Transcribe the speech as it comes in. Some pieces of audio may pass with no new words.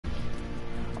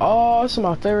Oh, this is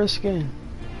my favorite skin.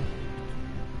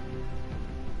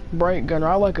 Bright Gunner.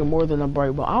 I like it more than the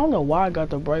Bright Bomber. I don't know why I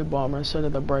got the Bright Bomber instead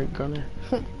of the Bright Gunner.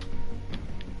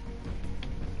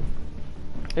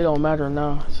 It don't matter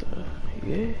now. So,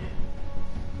 yeah.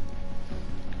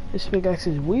 This pickaxe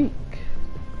is weak.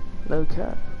 No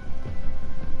cap.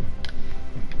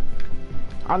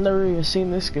 I've never even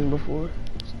seen this skin before.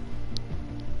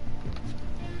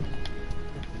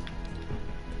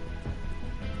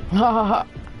 Hahaha.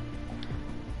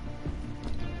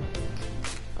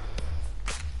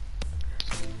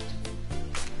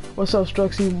 What's up,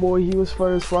 Struxy boy? He was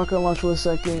first. Rocket Launcher was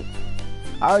second.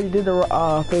 I already did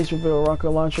the face reveal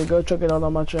Rocket Launcher. Go check it out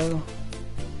on my channel.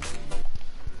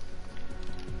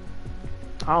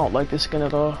 I don't like this skin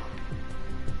at all.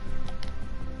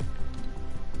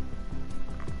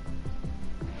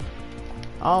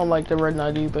 I don't like the Red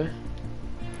Knight either.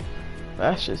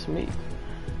 That's just me.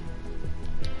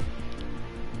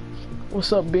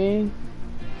 What's up, Bean?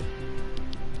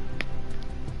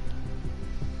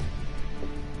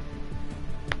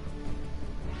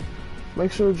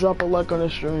 Make sure to drop a like on the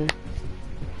stream.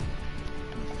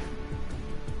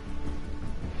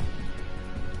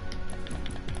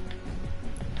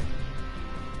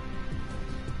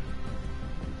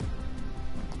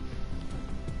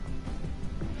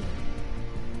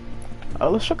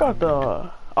 Let's check out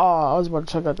the. I was about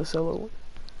to check out the solo one.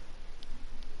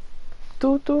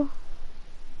 Tutu.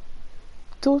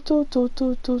 Tutu,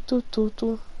 tutu, tutu,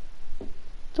 tutu.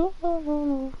 Tutu.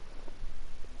 No.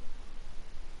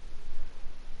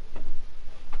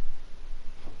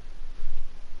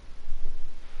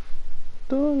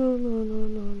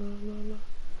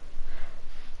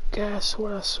 Guess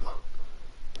what I smoke?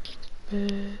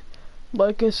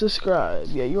 Like and subscribe.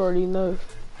 Yeah, you already know.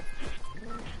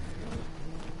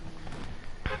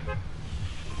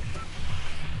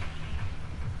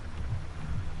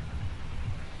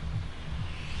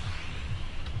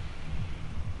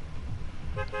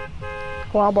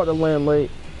 Well, I'm about to land late.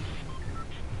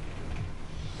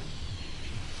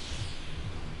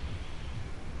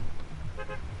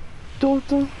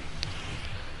 Tutu.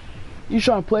 You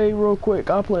trying to play real quick?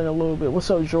 I'll play in a little bit.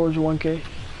 What's up, George 1K?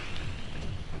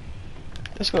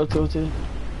 Let's go, Tutu.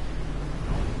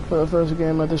 For the first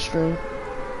game of the stream.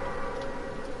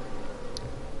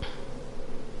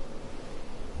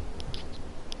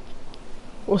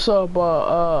 What's up,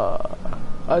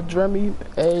 Dremmy?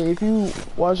 Hey, if you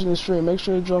watching the stream, make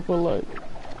sure to drop a like.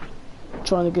 I'm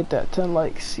trying to get that 10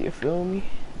 likes, you feel me?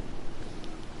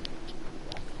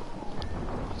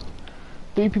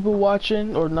 3 people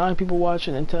watching, or 9 people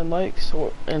watching and 10 likes,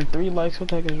 and 3 likes. What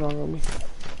the heck is wrong with me?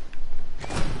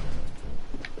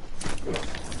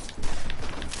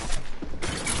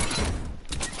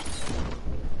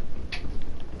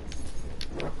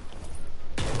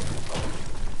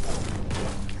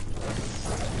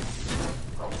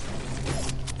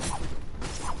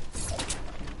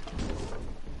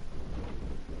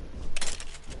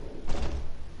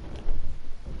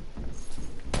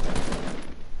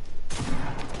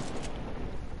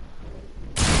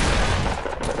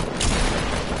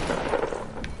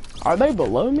 Are they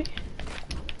below me?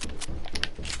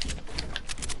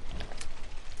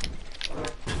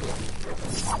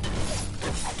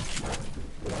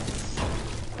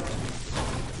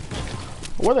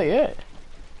 Where they at?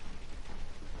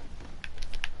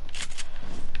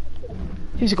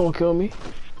 He's gonna kill me.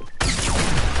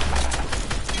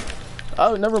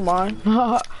 Oh, never mind.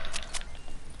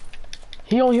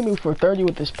 He only hit me for 30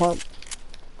 with this pump.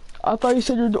 I thought you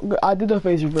said I did the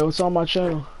face reveal. It's on my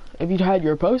channel. If you had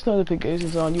your post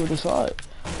notifications on, you would have saw it.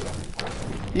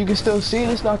 You can still see it.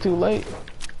 It's not too late.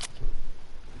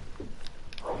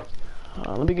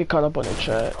 Let me get caught up on the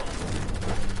chat.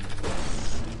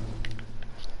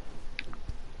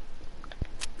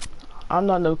 I'm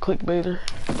not no clickbaiter.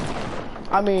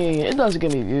 I mean, it doesn't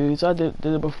give me views. I did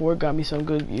it before. It got me some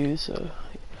good views. So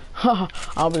I'm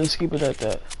gonna just keep it at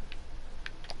that.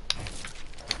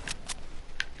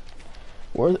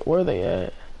 Where are they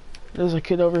at? There's a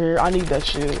kid over here. I need that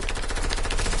shield.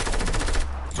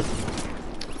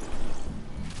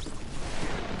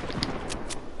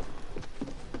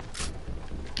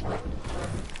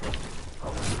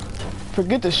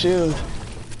 Forget the shield.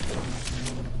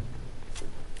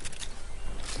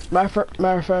 Matter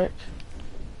of fact.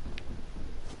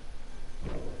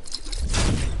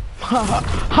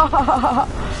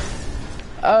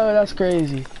 Oh, that's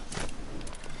crazy.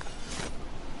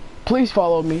 Please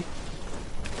follow me.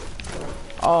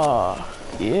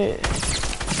 Yeah.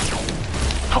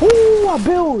 Ooh, I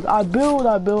build.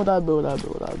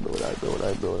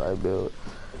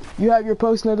 You have your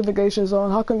post notifications on.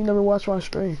 How come you never watch my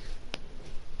stream?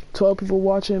 12 people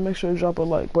watching, make sure to drop a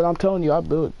like. But I'm telling you, I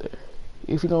build there.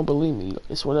 If you don't believe me,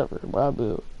 it's whatever, but I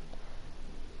build.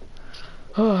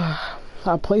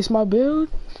 I placed my build.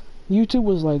 YouTube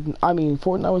was like, I mean,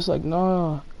 Fortnite was like,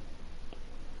 nah.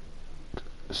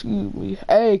 Excuse me.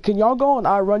 Hey, can y'all go on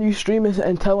iRunYou stream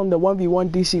and tell him the 1v1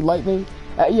 DC Lightning?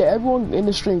 Yeah, everyone in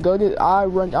the stream, go to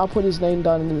iRun. I'll put his name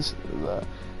down in this,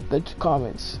 the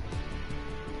comments.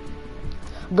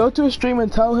 Go to his stream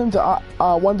and tell him to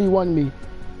 1v1 me.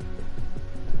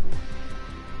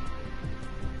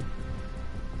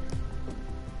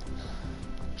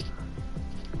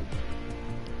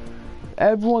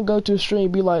 Everyone go to a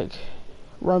stream, be like,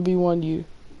 1v1 you.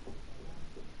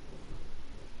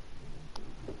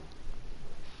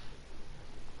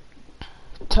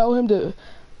 Tell him to,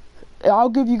 I'll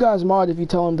give you guys mod if you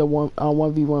tell him to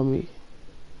 1v1 me.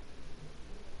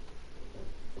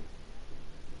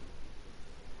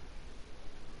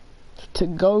 To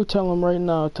go tell him right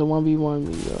now to 1v1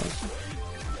 me, yo.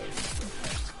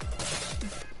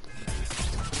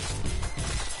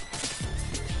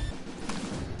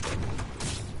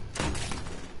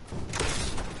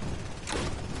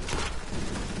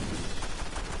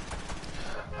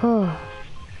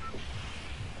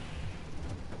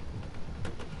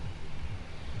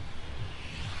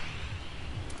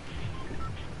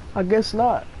 I guess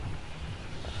not.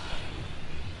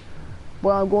 But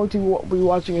I'm going to be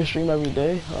watching a stream every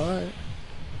day. Alright.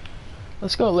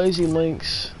 Let's go Lazy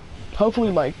Links.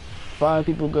 Hopefully like 5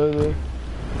 people go there.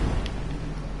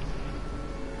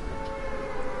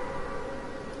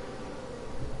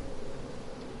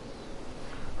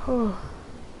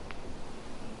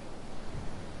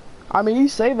 I mean, you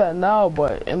say that now,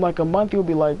 but in like a month you'll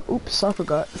be like, oops, I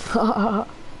forgot.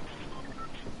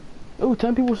 Ooh,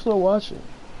 10 people still watching.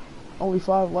 Only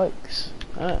 5 likes.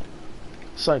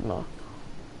 It's like, no.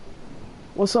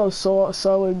 What's up,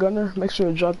 Solid Gunner? Make sure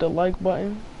to drop the like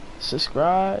button.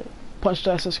 Subscribe. Punch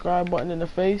that subscribe button in the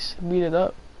face. Beat it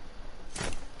up.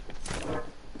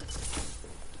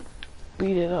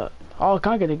 Beat it up. Oh,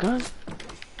 can I get a gun?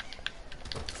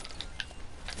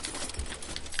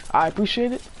 I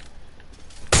appreciate it.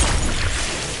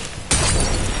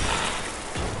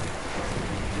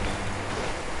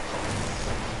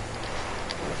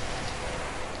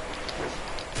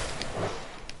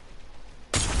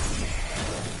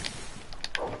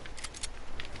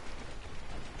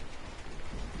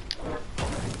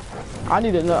 I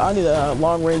need a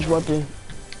long range weapon.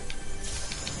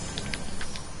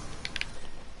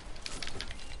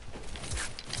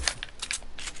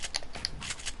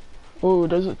 Oh,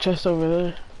 there's a chest over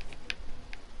there.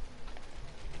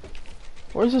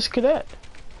 Where's this cadet?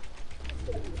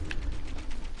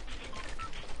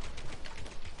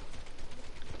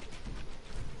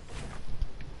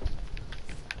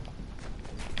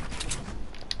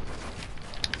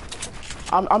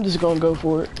 I'm just gonna go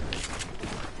for it.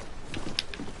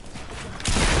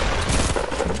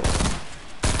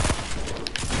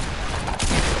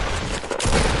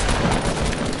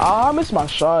 I miss my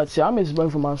shots. Yeah, I miss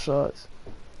both of my shots.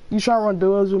 You try to run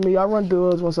duos with me? I run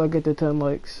duos once I get to 10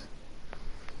 likes.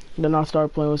 Then I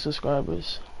start playing with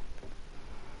subscribers.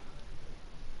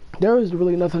 There was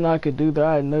really nothing I could do there.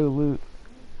 I had no loot.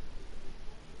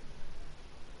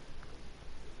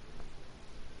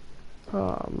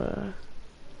 Oh man.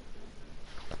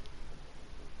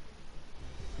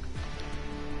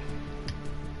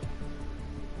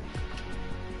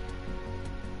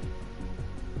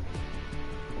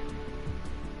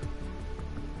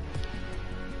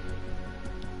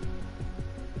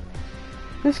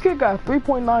 This kid got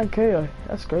 3.9K.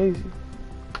 That's crazy.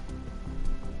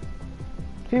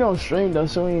 He don't stream though,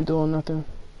 so he ain't doing nothing.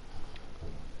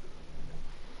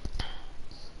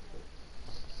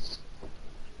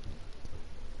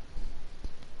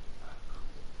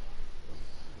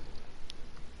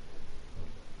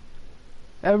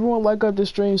 Everyone like up the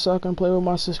stream so I can play with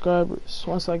my subscribers.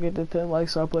 Once I get to 10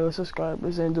 likes, I'll play with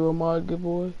subscribers and do a mod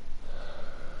giveaway.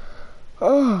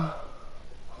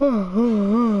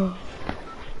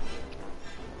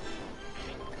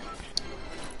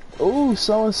 Ooh,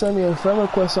 someone sent me a friend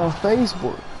request on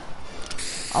Facebook.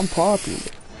 I'm popular.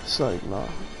 It's like, nah.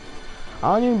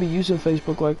 I don't even be using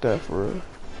Facebook like that for real.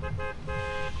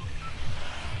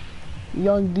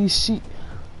 Young DC.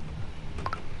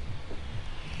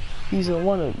 He's a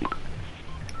wannabe.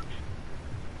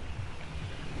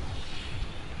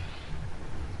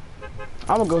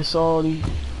 I'ma go salty.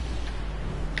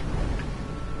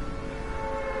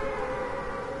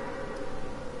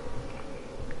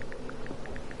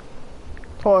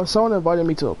 Oh, someone invited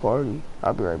me to a party.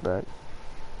 I'll be right back.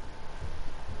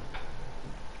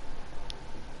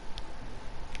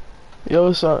 Yo,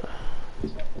 what's up?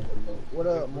 What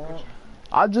up, Mom?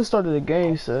 I just started a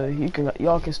game, so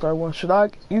y'all can start one.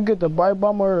 You get the bright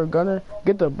bomber or gunner?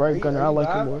 Get the bright gunner. I like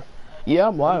it more. Yeah,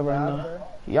 I'm live right now.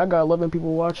 Yeah, I got 11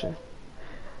 people watching.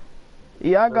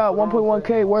 Yeah, I got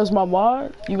 1.1K. Where's my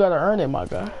mod? You gotta earn it, my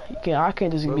guy. I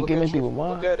can't just be giving people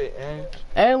mod. Look at it,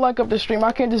 and like up the stream.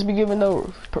 I can't just be giving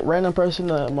no random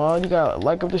person a mod. You gotta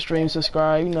like up the stream,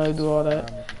 subscribe, do all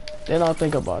that. Then I'll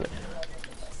think about it.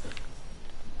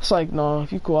 It's like, no,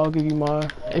 if you cool, I'll give you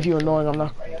mod. If you're annoying, I'm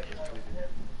not.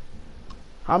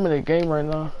 I'm in a game right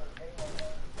now.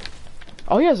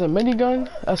 Oh, he has a minigun?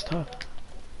 That's tough.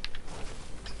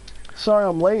 Sorry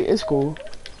I'm late. It's cool.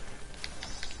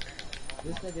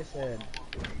 This nigga said,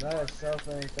 not a cell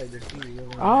phone, it's like the TV.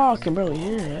 Oh, I can barely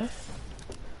hear it.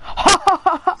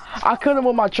 I killed him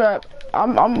with my trap.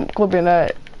 I'm clipping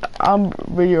that. I'm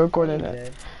video recording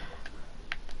that.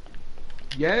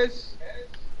 Yes.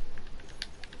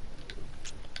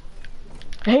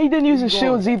 He didn't use his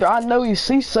shields either. I know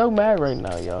he's so mad right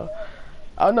now, y'all.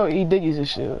 I know he did use his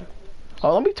shield.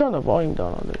 Oh, let me turn the volume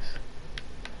down on this.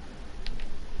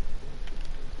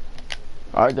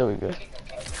 Alright, there we go.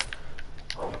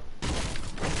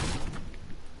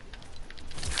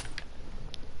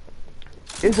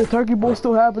 Is the turkey bowl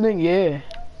still happening? Yeah.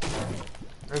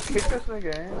 Let's kick this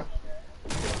nigga in.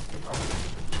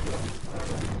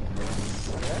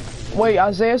 Wait,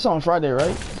 Isaiah, it's on Friday,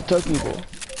 right? The turkey bowl.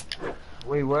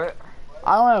 Wait, what?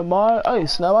 I don't have mod. Hey,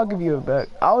 Snap, I'll give you it back.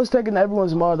 I was taking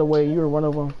everyone's mod away. You were one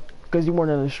of them. Because you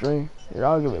weren't in the stream. Here,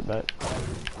 I'll give it back.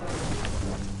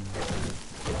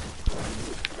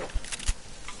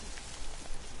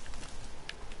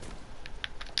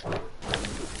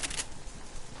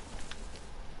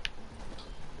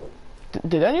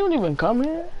 Did anyone even come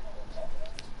here?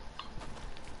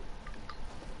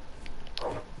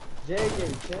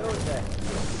 JJ, chill with that.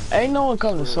 Ain't no one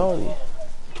come to Saudi.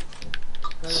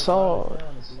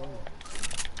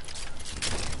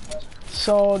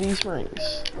 Saudi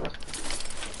Springs.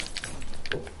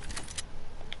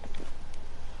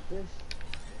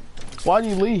 Why'd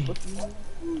you leave?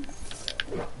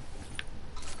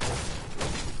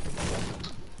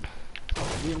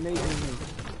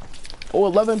 Oh,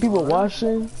 11 people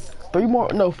watching.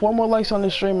 4 more likes on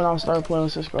the stream and I'll start playing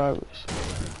with subscribers.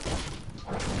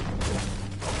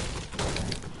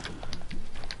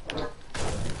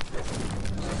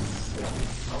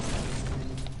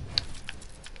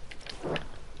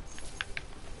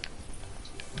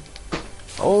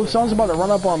 Oh, someone's about to run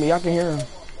up on me. I can hear him.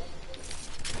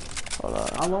 Hold on.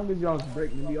 How long is y'all's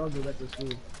break? Maybe y'all go back to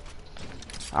school.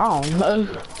 I don't know.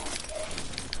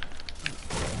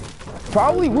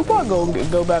 Probably, we'll probably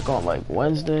go back on like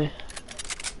Wednesday.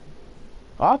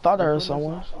 Oh, I thought I heard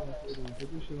someone.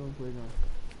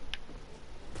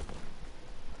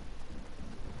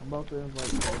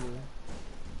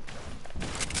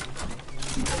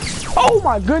 Oh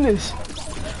my goodness!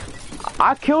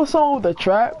 I killed someone with a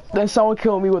trap, then someone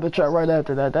killed me with a trap right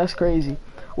after that. That's crazy.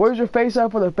 Where's your face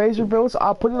at for the face reveals?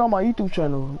 I'll put it on my YouTube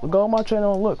channel. Go on my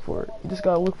channel and look for it. You just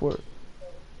gotta look for it.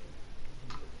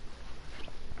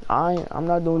 I'm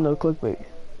not doing no clickbait.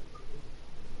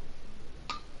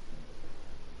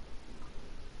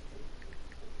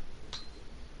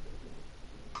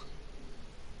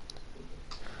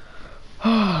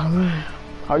 Oh man.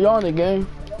 Are y'all in the game?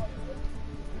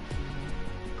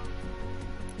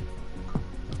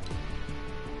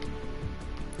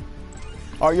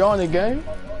 Are y'all in the game?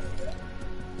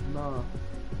 No.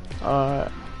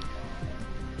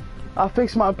 I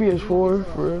fixed my PS4 for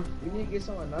real. You need to get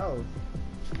someone else.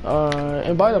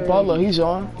 Invite Apollo, he's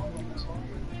on.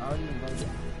 I already invited.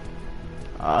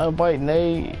 Invite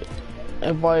Nate.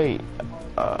 Invite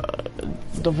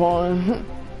Devon.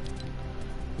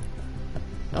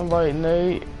 Invite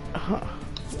Nate.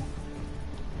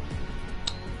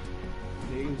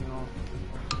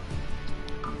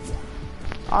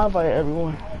 I invite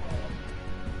everyone.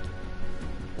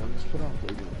 Let's put on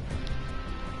Playground.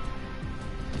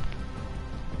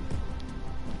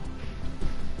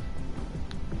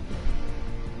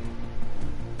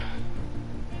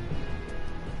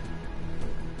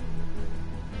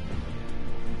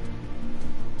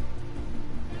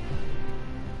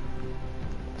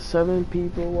 Seven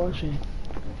people watching.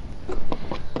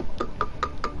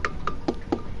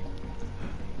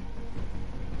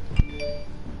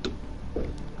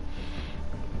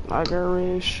 I got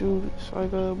red shoes, I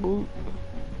got a boot.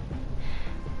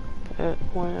 At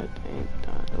point I think,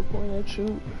 the point I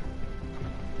shoot.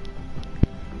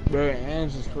 Bro,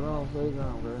 hands just put on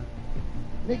Playground, bro.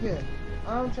 Nigga,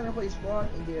 I'm trying to play squad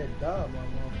and get a dub, my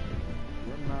mom.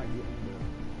 We're not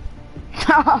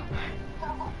getting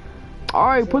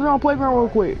Alright, put it on Playground real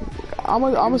quick.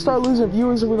 gonna start losing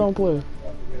viewers if we don't play.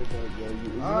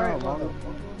 Alright, Alright, alright,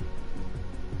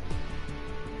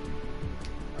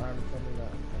 I'm coming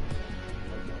up.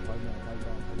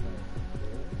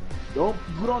 Don't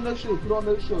put on that shit. Put on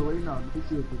that shit right now. Let me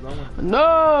see it, 'cause I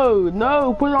want.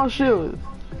 No, put on shield.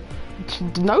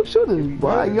 No shooters,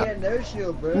 bro. Yeah, no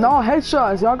shield, bro. No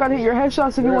headshots. Y'all gotta hit your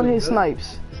headshots if you want to hit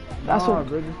snipes. That's Nah, what.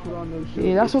 bro, just put on that shit.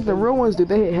 Yeah, that's what the real ones do.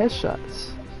 They hit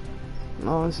headshots.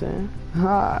 Know what I'm saying?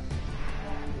 Ha.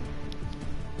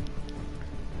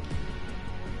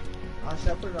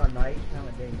 Should I put it on night? Time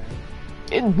of day,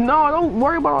 night. No, don't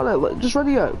worry about all that. Just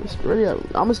ready up. Just ready up.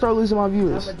 I'm gonna start losing my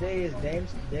viewers. Time of day is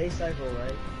day cycle,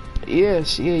 right?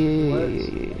 Yes. Yeah.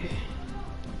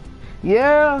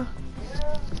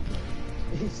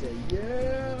 He said,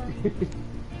 yeah.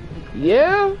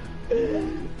 Yeah.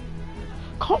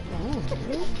 Come on,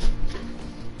 man.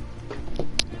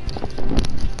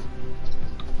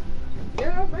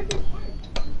 Yeah, make it quick.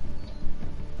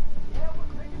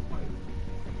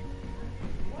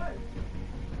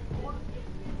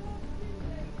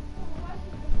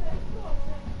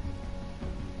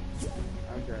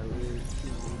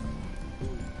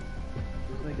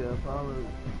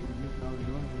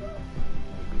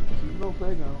 She's no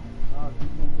playground. Nah,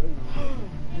 she's no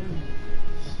playground.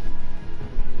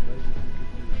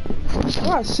 I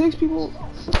got 6 people.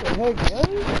 What the heck, man?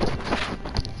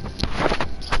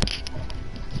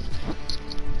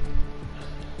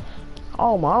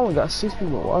 Oh my, I only got 6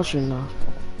 people watching now.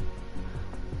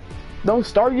 Don't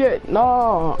start yet.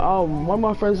 No, one of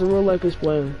my friends in real life is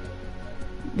playing.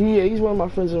 Yeah, he's one of my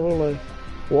friends in real life.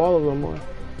 Well, all of them are.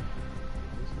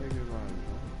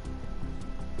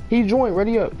 He joined.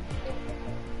 Ready up.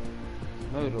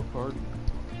 No, the party.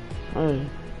 Alright.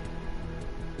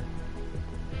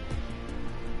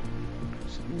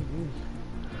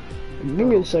 Give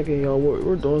me a second, y'all.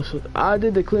 We're doing something. I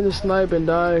did the cleanest snipe and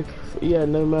die. Yeah,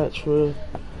 no match for.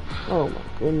 Oh my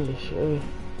goodness, yeah.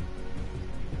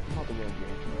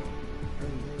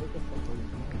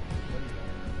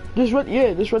 Just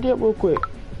ready up real quick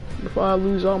before I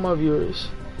lose all my viewers.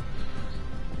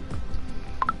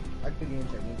 I could game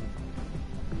check.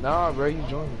 Nah, bro, you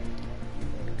joined me.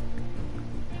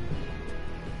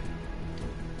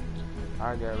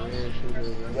 I got red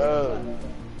shooter.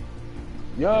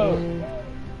 Yo.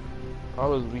 I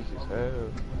was weak as hell.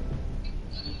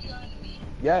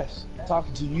 Yes,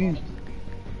 talking to you.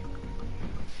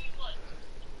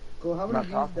 Cool, how many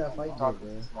views did that fight do,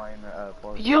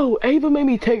 bro? Yo, Ava made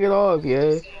me take it off,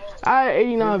 yeah. I had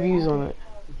 89 views on it.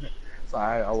 So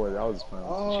I was playing.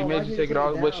 Oh, She why made did you you take it take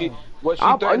off. it What she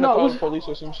down? threatened to no, call it the police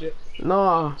or some shit?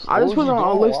 Nah, I just put it on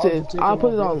unlisted. I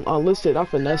put it on unlisted. I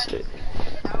finessed it.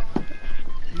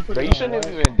 Bro, you shouldn't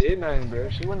have even did nothing, bro.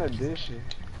 She wouldn't have did shit.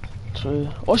 True.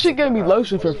 Well, she gave me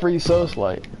lotion for free, so it's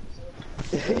like.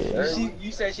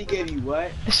 You said she gave you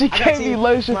what? She gave me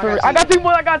lotion for. I got T1.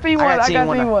 I got T1. I got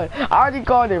T1. I already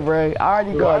got it, bro. I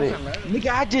already got it.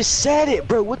 Nigga, I just said it,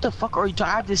 bro. What the fuck are you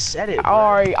talking? I just said it, bro.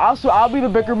 Alright, I'll be the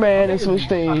bigger man in switch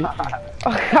team.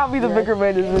 I'll be the bigger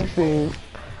man in switch team.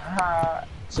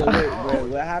 So wait, bro,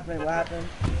 what happened?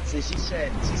 So she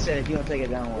said if you don't take it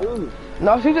down, what?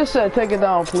 No, she just said take it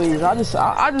down, please. I just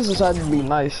decided to be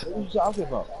nice. What you talking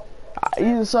about? You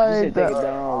She decided said take it that.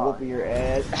 down, whooping your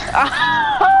ass.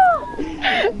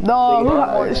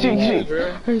 No, Take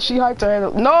it she hyped her head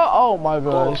up. No, oh my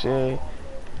gosh, yeah.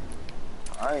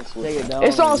 I ain't Take it down.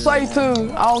 It's on site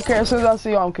too. I don't care. As soon as I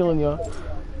see y'all, I'm killing y'all.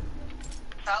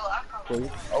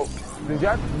 Oh, did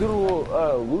y'all do the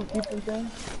little loot keeping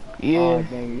thing? Yeah. Oh,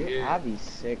 dang, I'd be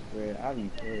sick, bro. I'd be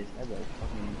pissed. I'd be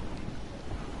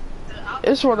fucking.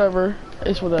 It's whatever.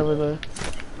 It's whatever though.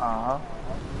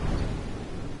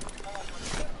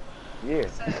 Yeah.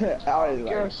 I was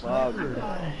like, fuck,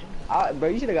 bro. Bro,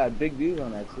 you should have got big views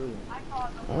on that too.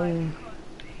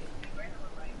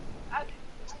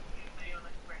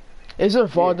 Is there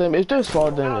fall damage? If there's fall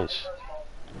damage.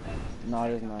 No,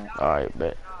 there's not. Alright,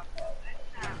 bet.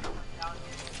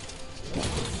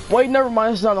 Wait, never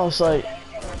mind. It's not on site.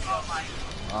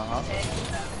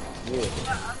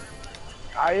 Yeah.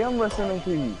 I am listening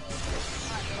to you.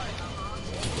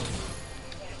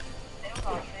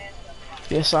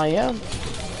 Yes, I am.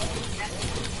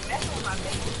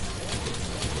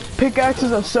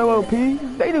 Pickaxes are so OP.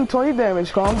 They do 20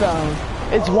 damage. Calm down.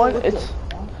 It's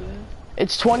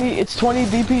it's 20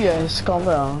 DPS. Calm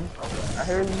down. I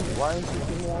heard you. Why ain't you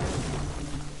doing that?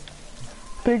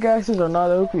 Pickaxes are not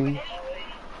OP.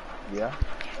 Yeah.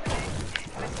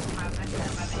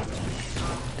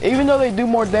 Even though they do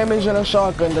more damage than a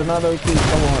shotgun, they're not OP.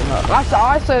 Come on. No.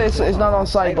 I said it's not on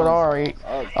site, but alright.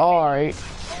 Alright.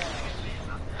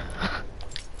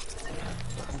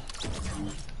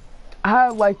 I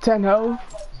have like 10 health.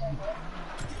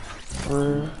 For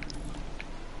real.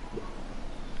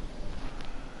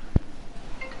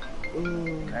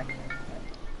 Ooh.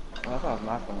 Oh, that was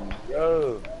my phone.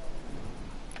 Yo.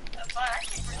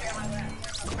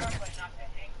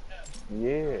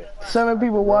 Yeah. 7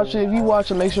 people watching. If you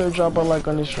watch it, make sure to drop a like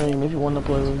on the stream if you want to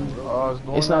play with me. Oh,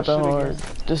 It's not that hard. Again.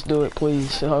 Just do it,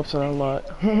 please. It helps out a lot.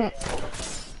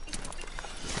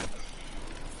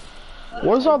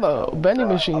 Where's all the vending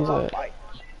machines at?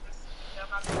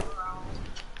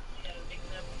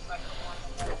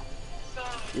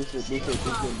 This is Yuri.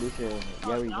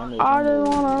 I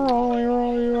just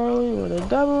wanna roll with a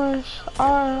devilish.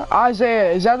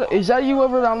 Isaiah, is that you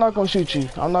over there? I'm not gonna shoot you.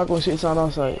 I'm not gonna shoot. It's not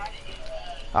on site.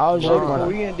 I was joking. What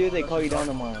are you gonna do if they call you down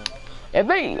tomorrow? If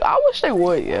they, I wish they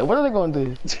would. Yeah. What are they gonna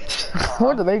do?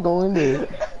 What are they going to do?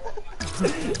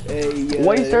 Hey,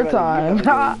 Waste their time.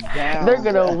 They're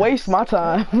gonna waste my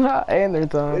time and their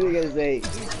What are time. you gonna say?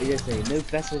 They're gonna say, new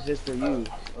festival just for you.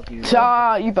 Okay,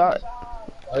 Cha, you thought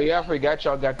Oh yeah, I forgot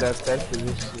y'all got that set for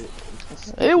this shit.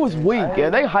 it was weak? Yeah,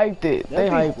 they hyped it. They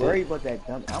Nobody's hyped worried it. about that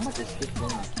dumb. I'm about to skip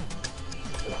them.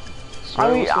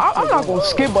 I mean, I'm not gonna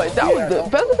skip, but that was the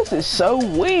Festivus is so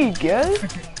weak, yeah.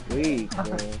 Weak, bro.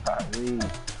 Weak.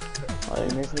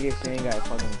 And this nigga Shane got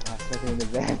fucking stuck in the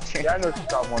bathroom. Yeah, I know what you're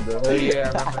talking about though. Oh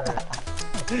yeah, I remember that.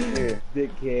 Here,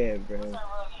 big kid, bro.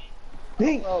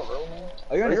 Dang. Oh,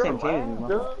 you're on the same team as me,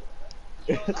 man.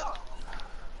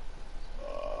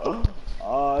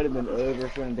 Oh, it'd have been over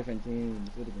for different teams.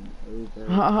 It would have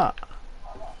been over.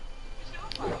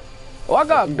 Oh, I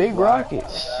got big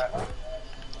rockets.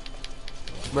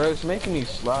 Bro, it's making me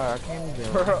slide. I can't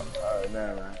even. Alright,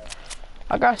 nah.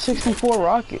 I got 64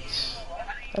 rockets.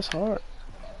 That's hard.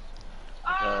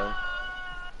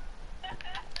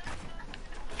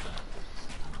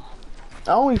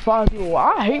 Only 5 people.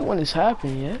 I hate when this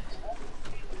happens, yeah.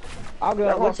 I'll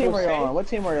go. What team are you on? What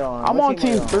team are you on? I'm on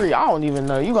team 3. I don't even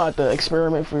know. You got to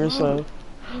experiment for yourself.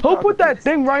 Who put that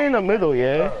thing right in the middle,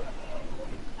 yeah?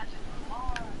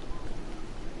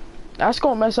 That's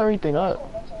gonna mess everything up.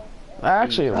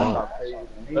 Actually, it won't.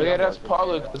 Oh yeah, that's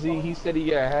Paulo, cause he said he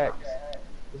got hacked.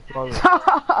 That's Paulo.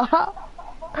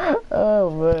 Oh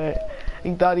man,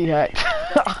 he thought he hacked.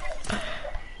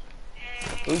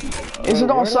 Is it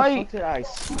on site? Where the fuck did I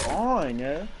spawn,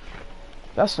 yeah?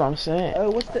 That's what I'm saying. Oh,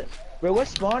 what's the... Bro,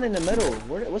 what's spawn in the middle?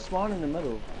 What's spawn in the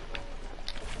middle?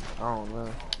 I don't know.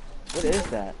 What is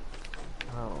that?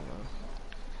 I don't know.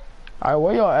 Alright,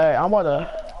 where y'all at? I'm about to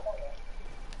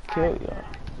kill y'all.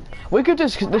 We could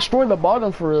just destroy the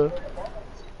bottom for real.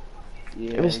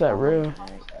 Yeah, If it's that real.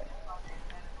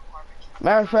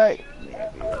 Matter of fact,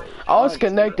 oh, it's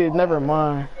connected. Never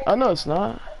mind. Oh no, it's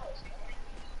not.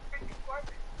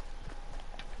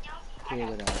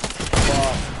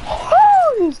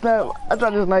 Oh, snap! I tried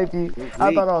to snipe you.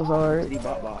 I thought I was hard.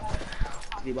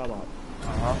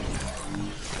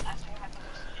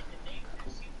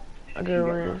 I got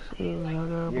red.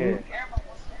 Yeah.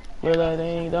 But that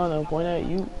ain't down and point at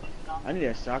you. I need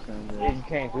a shotgun, bro. You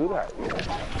can't do that.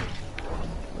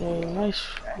 Yeah, nice.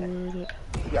 You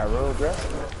got real dress.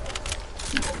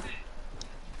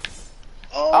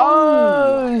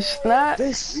 Oh, snap!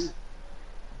 This.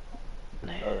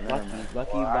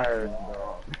 Lucky, lucky.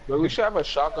 But we should have a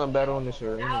shotgun battle in this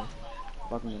arena.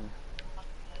 Fuck me.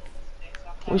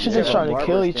 We should just try to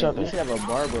kill each We other. should have a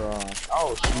barber off.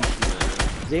 Oh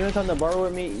shoot. Is anyone come to the barber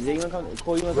with me? Is anyone come?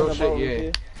 Cole, you wanna come to the barber with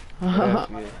me too? Yeah.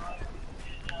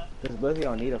 Because both of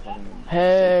y'all need a fucking.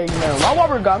 Heck no. My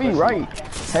barber got me right.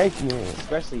 Heck yeah.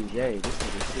 Especially Jay. This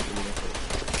is stupid.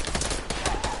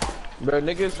 Bro,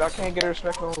 niggas, I can't get a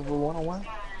respect over one-on-one.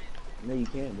 No, you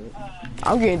can't, dude.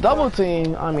 I'm getting double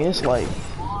teamed. I mean, it's like,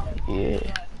 yeah.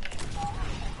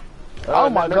 Oh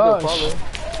my gosh.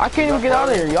 I can't even get out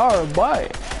of here. Y'all are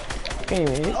butt. Can't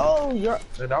even hit. Oh, you're.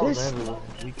 That was Andrew.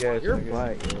 Weak ass. You're nigga.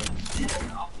 right, yo.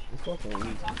 It's fucking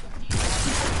weak.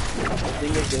 The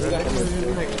thing is, they got the most.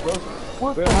 Bro,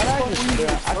 how did I just? Bro,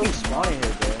 I keep spawning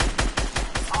here, bro.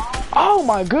 Oh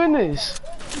my goodness.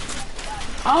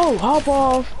 Oh, hop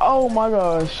off. Oh my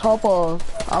gosh. Hop off.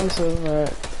 I'm so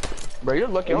mad. Bro, you're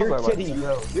lucky. I was You're at like titty. 2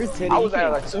 health. You're titty. I was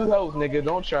at like 2 health, nigga.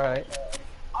 Don't try it.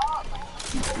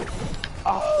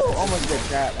 Oh, almost got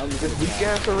trapped. I'm This just weak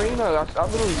ass arena. I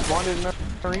literally spawned in the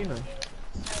arena.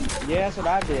 Yeah, that's what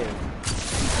I did.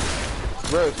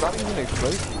 Bro, it's not even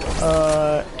explosive.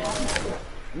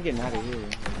 I'm getting out of here.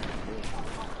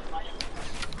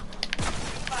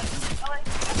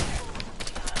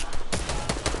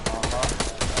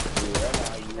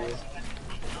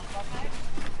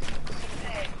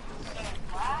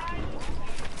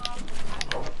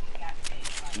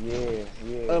 Yeah,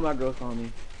 yeah. Oh, my girl called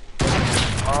me.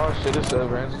 Oh shit, it's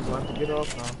over. Ramsey's going to get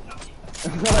off now.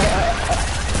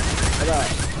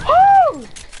 Woo!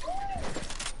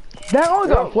 That only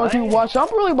got 4 people watching. I'm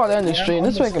really about to end the stream.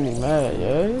 This making me mad,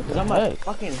 yo. Cause I'm a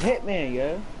fucking hitman,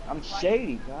 yo. I'm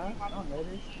shady, guys. I don't know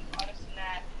this.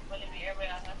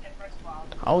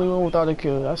 I only went without a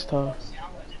kill. That's tough.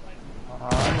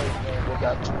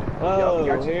 Oh,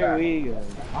 here we go.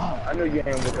 I know you ain't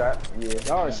with that. Yeah.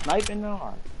 Y'all are sniping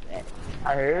now?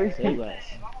 I heard Say less.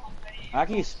 I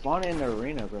keep spawning in the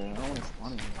arena, bro. I don't want to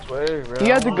spawn in here. Swear, bro.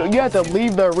 You have to go. You have to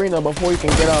leave the arena before you can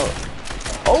get out.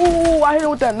 Oh, I hit it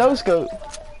with that no scope. Oh,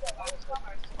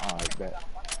 I bet.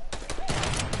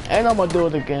 And I'm gonna do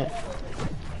it again.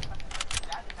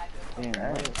 Damn,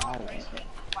 right.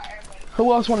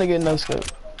 Who else want to get no scope?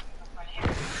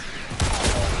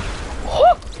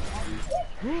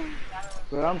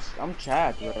 Bro, I'm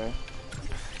trapped, bro.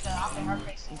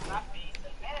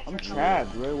 I'm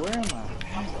trapped, bro. Where am I?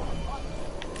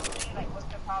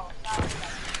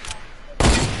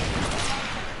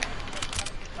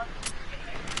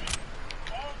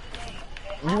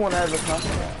 You want to have a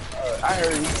conversation? I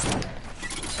heard you.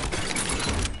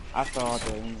 I fell out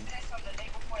there.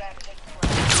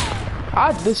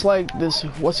 I dislike this.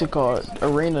 What's it called?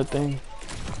 Arena thing. Me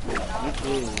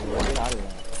too, bro. Get out of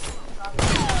there.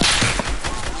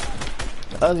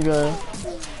 That's good.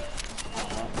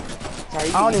 Sorry,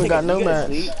 I don't even got no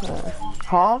match.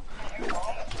 Huh?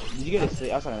 Did you get a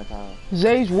sleep? I was talking to Tyler.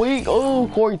 Zay's weak. Oh,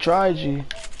 Corey tried you.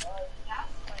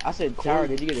 I said, Tyler,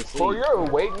 did you get a sleep? Oh, you're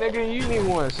awake, nigga. You didn't even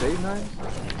want to say nothing.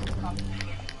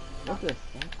 What the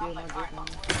fuck? Dude, my dick on?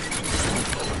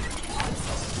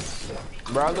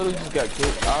 Bro, I literally just got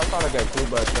killed. I thought I got killed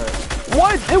by that.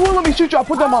 What? It wouldn't let me shoot you. I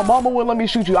put that on my mama wouldn't let me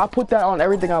shoot you. I put that on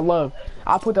everything I love.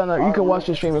 I put that on. You can watch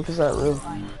the stream if it's that real.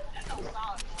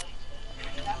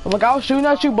 Like I was shooting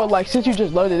at you, but like since you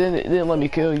just loaded in, it didn't let me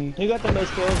kill you. Who got the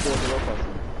most kills for the real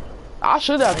question? I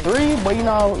should have 3, but you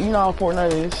know how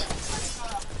Fortnite is.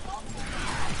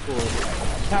 Cool.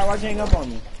 Tyler, why'd you hang up on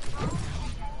me?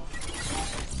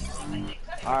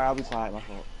 Alright, I'll be quiet, my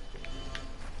fault.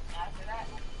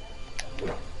 You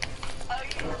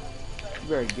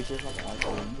better get yourself out of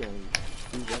here.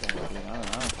 You better do that.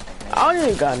 I don't I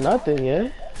ain't got nothing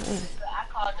yet.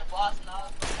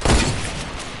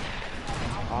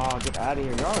 Oh, get out of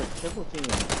here. Y'all are triple teaming.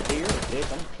 You're a dick.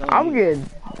 I'm getting,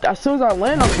 as soon as I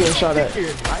land, I'm getting shot at. You're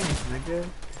nice, nigga.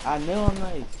 I know I'm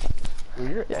nice. Well,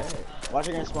 you're ass. Watch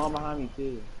her gonna spawn behind me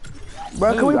too.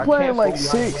 Bro, can we I play can't like fall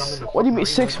 6? behind you. What do you mean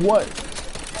 6 what?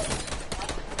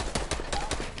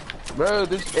 Bro,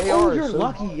 this AR Oh, is you're so...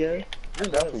 lucky, yo. You're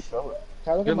definitely solid.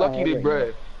 You're lucky that,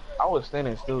 bro. I was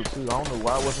standing still, too. I don't know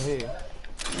why I wasn't here.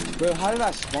 Bro, how did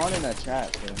I spawn in that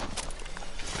trap, bro?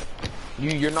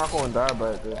 You're not gonna die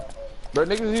by it, though. Bro,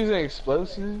 niggas using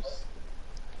explosives?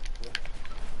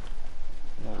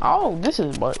 Oh, this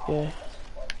is what, yeah.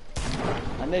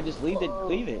 I know, just leave it.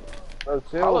 Bro,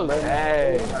 chill, I was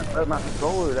mad. Let my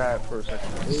controller die for a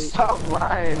second. Stop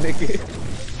lying, nigga.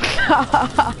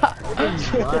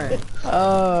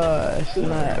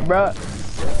 Snap, bro.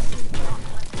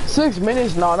 6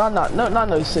 minutes? No, not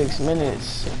no 6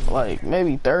 minutes. Like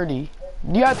maybe 30.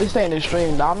 You have to stay in the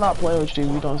stream. I'm not playing with you.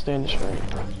 You don't stay in the stream.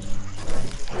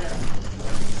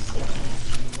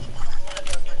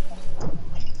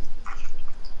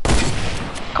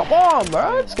 Come on,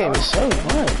 bro. This game is so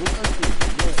fun.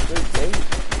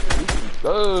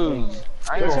 Go.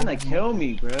 You're trying to kill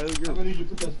me, bro.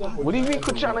 What do you mean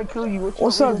quit trying to kill you?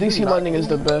 What's up, DC Lightning is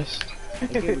the best.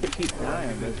 Keep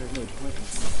dying, bro. There's no point.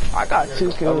 I got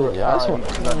 2 kills. Yeah, I just want.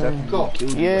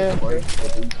 Yeah.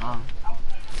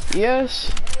 Yes.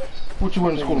 What you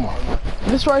wearing to school tomorrow?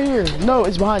 This right here. No,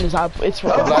 it's behind this. It's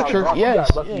right. Black shirt? Yes.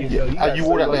 Yeah. You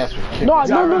wore that last week. No, I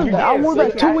wore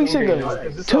that 2 weeks ago.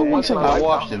 2 weeks I ago.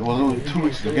 washed it. It was 2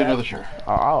 weeks ago. Get another shirt.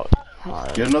 Alright.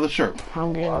 Get another shirt.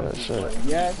 I'm getting that shit.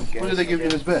 Yeah. What did they give you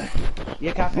in this bag?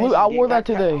 Look, I wore that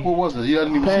today. What was it? You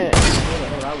didn't even Pants. see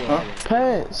it. Huh?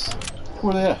 Pants.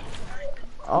 Where they at?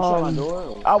 I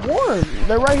wore them.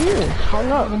 They're right here.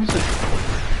 Hung up. Let me see.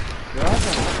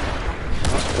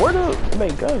 Where the they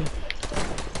go?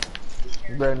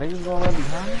 Bro, niggas gonna run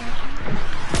behind me?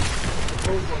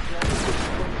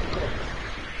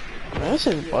 Man, this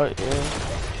is butt, yeah.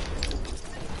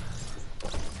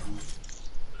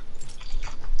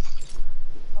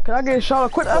 Can I get a shout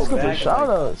out? Quit asking for shout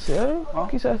outs, yeah?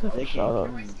 Keep asking for shout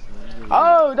outs.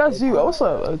 Oh, that's you. What's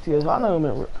up, OTS? I know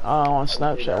him on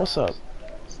Snapchat. What's up?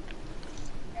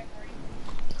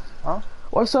 Huh?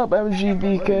 What's up,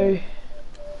 MGBK?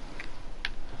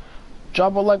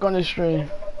 Drop a like on the stream.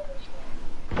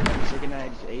 Chicken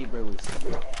eggs, bro.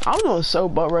 I'm doing so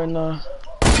butt right now.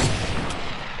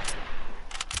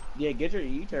 Yeah, get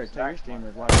you tell your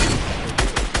streamers why.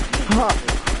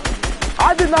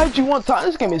 I did not hit you one time.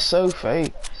 This game is so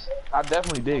fake. I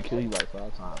definitely did kill you like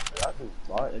 5 times. I just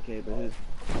what? Okay, but who's...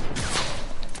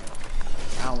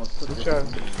 I almost took this. Sure.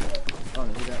 Oh,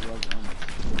 no, he got rugged on me.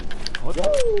 What the?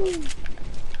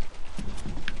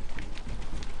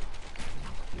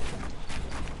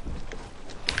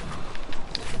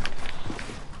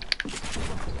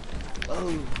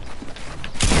 Oh.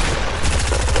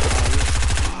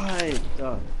 Alright,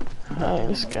 dog. Hey,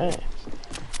 this game.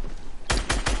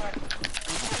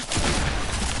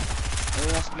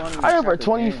 I have for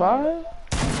 25?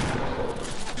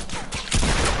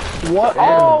 What?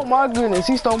 Oh my goodness,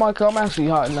 he stole my car. I'm actually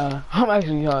hot now. I'm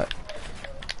actually hot.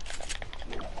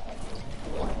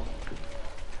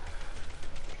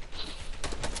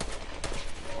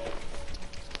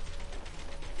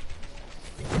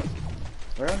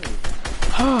 Where are you?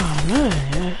 Oh man,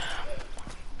 yeah.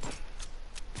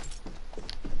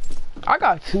 I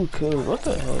got 2 kills. What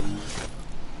the hell?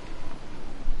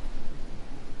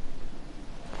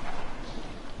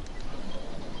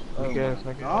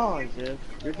 Oh Jeff,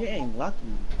 you're getting lucky.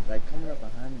 Like coming up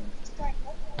behind me.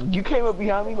 You came up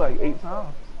behind me like 8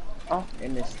 times. Oh,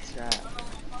 in this trap.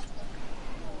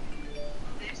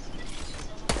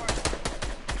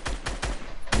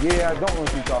 Yeah, I don't know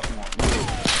what you're talking about. Yeah.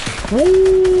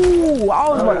 Woo! I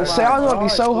was about to say, I was about to be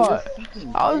so hot.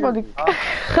 I was about to.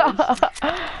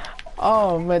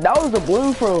 Oh man, that was the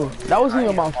bloom, bro. That wasn't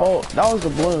even my fault. That was the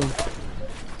bloom.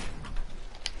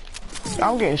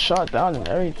 I'm getting shot down and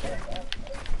everything.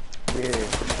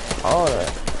 Yeah. All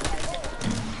that.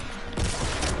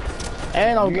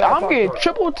 And I'm getting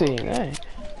triple team. Hey.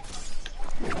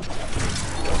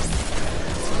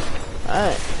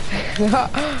 Hey.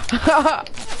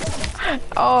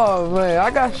 Oh man,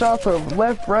 I got shot from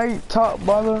left, right, top,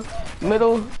 bottom,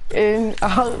 middle, in,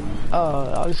 out.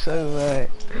 Oh, I was so mad.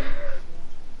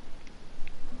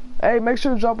 Hey, make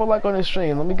sure to drop a like on the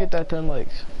stream. Let me get that 10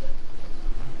 likes.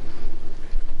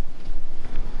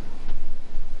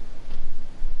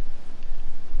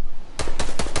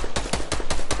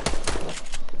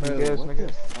 Bro,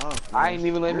 nigga. I ain't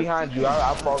even let behind you.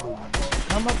 I followed you.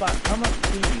 Come up to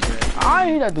me, bro. I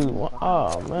ain't that dude.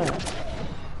 Oh man.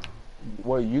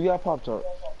 Wait, you got popped up.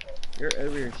 You're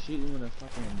over here shooting with a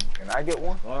fucking Can I get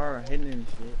one? bar, hitting and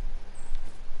shit.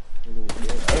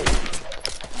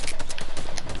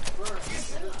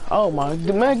 Oh my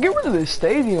man, get rid of this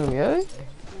stadium, yeah.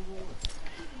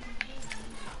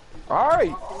 All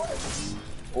right.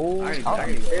 Oh,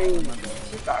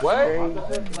 what?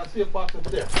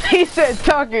 He said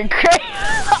talking crazy.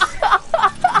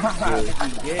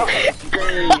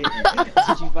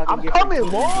 I'm coming,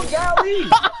 long golly.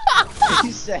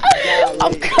 He said, golly.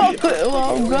 I'm coming,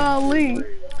 long golly.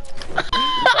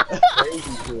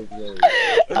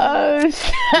 Oh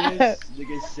shit. This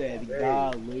nigga said,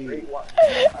 golly.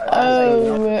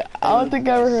 Oh man, I don't think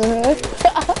I ever heard that.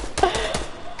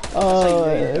 Oh,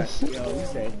 yes. Yo, he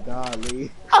said, golly.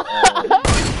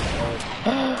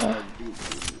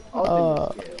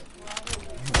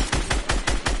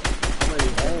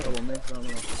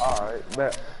 Alright,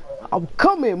 bet. I'm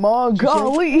coming, man,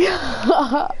 golly.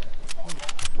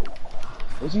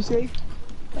 What'd you say?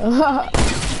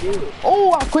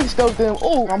 Oh, I quick scoped him.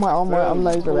 Oh, I'm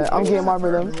nice for that. I'm getting my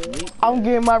rhythm. I'm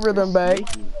getting my rhythm back.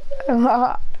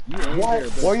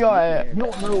 Where y'all at? You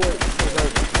don't know what.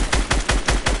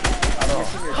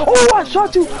 Oh, I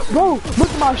shot you, bro. Look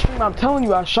at my stream. I'm telling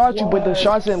you, I shot you, but the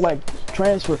shots didn't like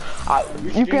transfer.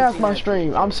 You can ask my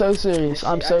stream. I'm so serious.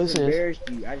 I'm so serious.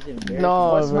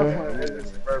 No, man.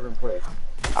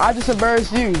 I just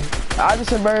embarrassed you. I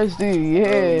just embarrassed you.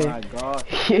 Yeah. Oh my god.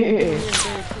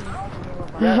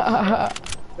 Yeah.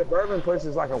 Suburban place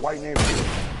is like a white neighborhood.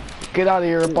 Get out of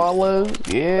here, Apollo.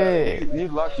 Yeah. You're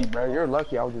lucky, bro. You're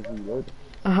lucky. I was just reloading.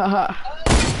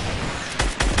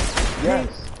 Yes.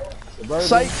 Suburban.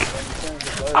 Psych.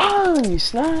 Oh, you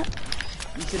snap.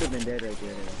 You should have been dead right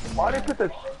there. Why did you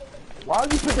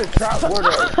put the trap where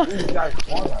these guys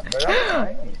spawn at, bro?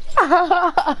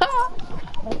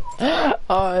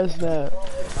 Oh, that's that.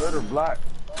 Red or black?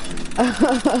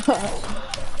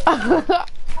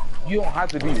 You don't have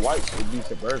to be white to be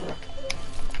suburban.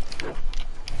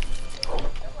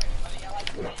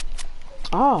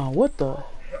 Ah, what the?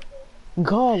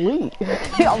 Golly.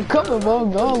 I'm coming, bro.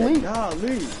 Golly.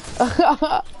 Golly.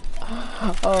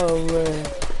 Oh, man.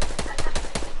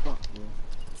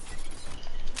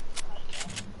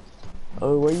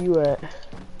 Oh, where you at?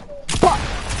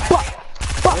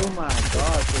 Oh my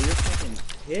god, so you're fucking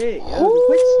hit. Yo,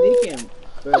 quit sneaking.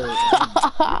 Bro, you're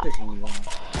pissing me off.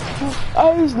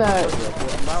 Oh, he's not.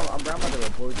 I'm about to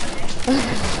report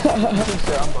you.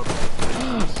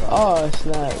 Oh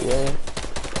snap, yeah.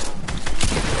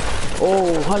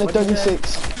 Oh,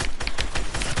 136.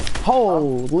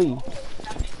 Holy.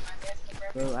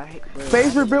 Bro, I hate, bro,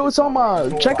 Favorite builds on my.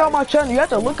 Check out my channel. You have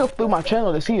to look up through my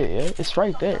channel to see it. Yeah, it's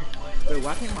right there. Bro,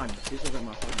 why can't my this is like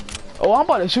my fucking Oh, I'm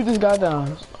about to shoot this guy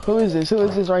down. Who is this? Who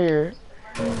is this right here?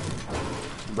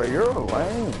 But you're a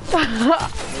lame.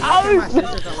 my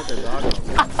sister's not with the dog.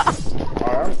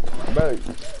 Alright, but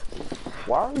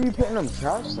why are you putting them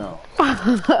traps down?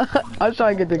 I'm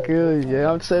trying to get the kills,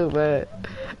 yeah. I'm so bad.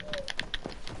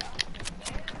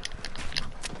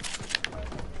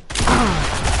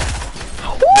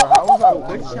 Bro, how was I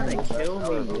You're trying to kill me,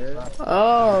 dude.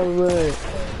 Oh man.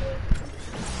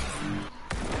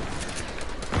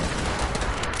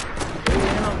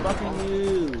 And I'm bucking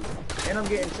you. And I'm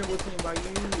getting triple teamed by you.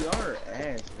 You're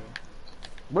ass, bro.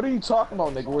 What are you talking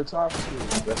about, nigga? We're talking to you.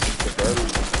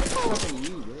 Fucking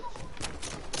you, bitch.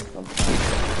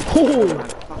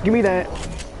 Oh, give me that.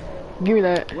 Give me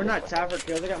that. We're not tied for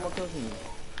kills. I got more kills than you.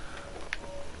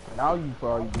 Now you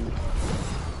probably do.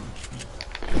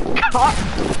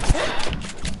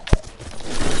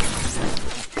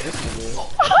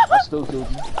 I still killed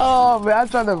you. Oh man, I'm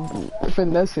trying to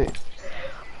finesse it.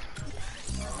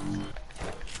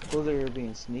 Those are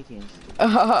being sneaky and shit.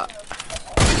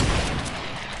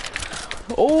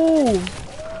 Oh,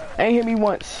 ain't hit me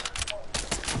once.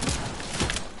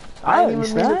 I didn't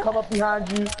even mean to come up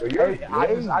behind you. Hey, I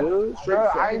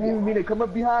didn't even mean to come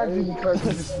up behind you because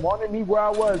you just wanted me where I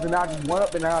was, and I just went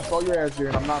up and I saw your ass there,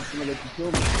 and I'm not gonna let you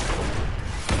kill me.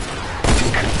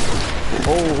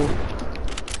 Oh,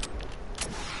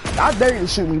 I dare you to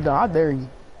shoot me down. I dare you.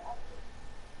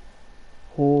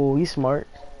 Oh, he's smart.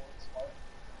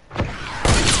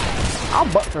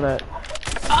 I'll butt for that.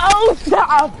 Oh,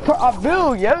 I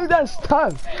build, yo. That's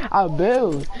tough. I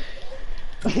build.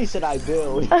 He said I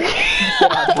build. Oh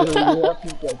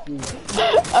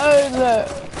no.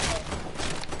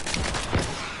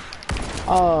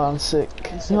 Oh, I'm sick.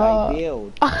 He said I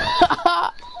build.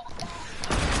 Oh,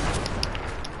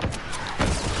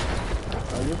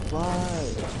 Oh, you're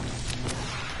fine.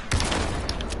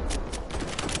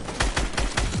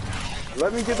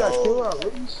 Let me get that kill out,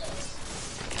 please.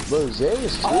 Bro, Zay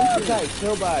is Oh, I got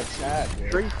killed by a trap, bro.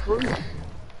 straight free.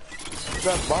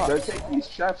 That bot. They take these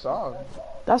traps off.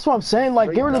 that's what I'm saying.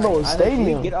 Like, get rid of those Can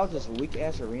stadium. we get out this weak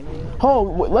ass arena?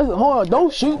 Hold on.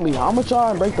 Don't shoot me. I'm gonna try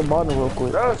and break the bottom real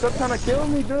quick. Bro, stop trying to kill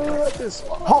me, dude. At this.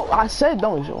 Hold, I said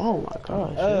don't shoot. Oh my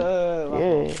gosh.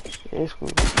 Yeah, it's cool.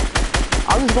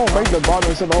 I'm just gonna break the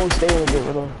bottom so the whole stadium will get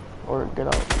rid of or get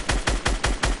out.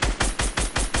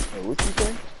 Hey, what you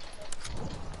say?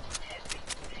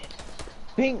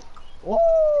 Pink. Woo!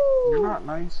 You're not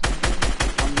nice.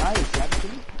 I'm nice,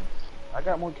 actually. I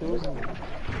got more kills than you.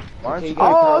 Why aren't you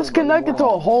Oh, it's connected to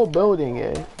a whole building,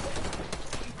 yeah.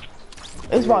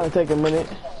 It's about to take a minute.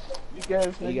 You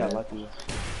guys, You got lucky.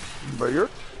 But you're.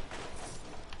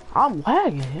 I'm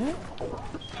lagging, yeah.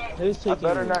 Who's I taking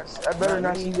better you? not. I better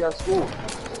not see you at school.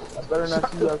 I better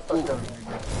not see you at school.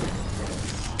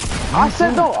 I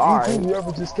said don't. Alright. You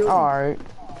ever just killed me? Alright.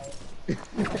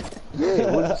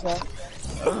 Yeah. What you say?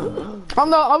 I'm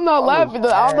not laughing.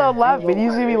 I'm not laughing.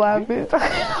 You see me laughing?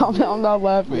 I'm not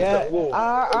laughing. Yeah.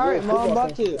 Alright, Mom, I'm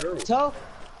about to. Tell.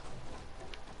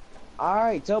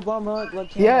 Alright, tell Bum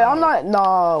look. Yeah, I'm not.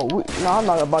 Nah, I'm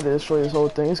not about to destroy this whole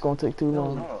thing. It's gonna take too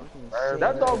long.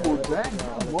 That dog will drag you.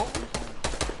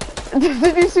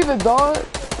 Did you see the dog?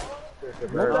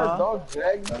 Let that dog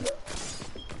drag you.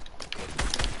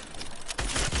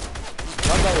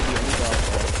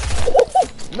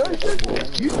 No, you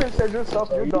just said yourself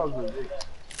your dog's a bitch.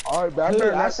 Alright, but I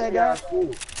better not say that.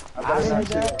 I said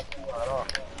that.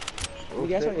 You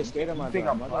guys are scared of my think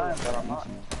dog. I'm lying, but I'm not.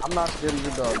 I'm not scared of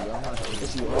your dog, bro. I'm not scared.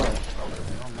 Yes, you are.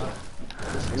 I'm not.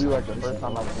 This is like the first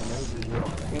time I've seen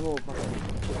you.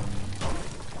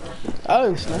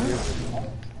 Oh snap!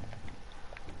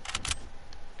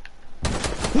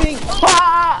 Pink.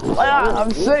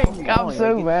 I'm sick. I'm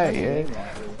so bad, yeah.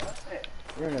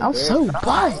 I'm so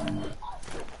bad.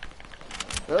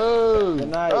 Oh, Good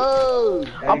night. oh.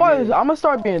 I'm gonna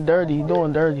start being dirty,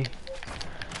 doing dirty,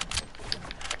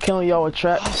 killing y'all with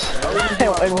traps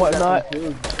and whatnot.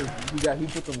 He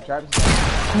put them traps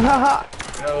down. Haha.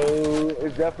 No,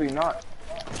 it's definitely not.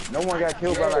 No one got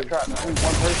killed by that trap. Only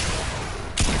one person.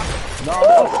 No, I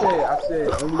said.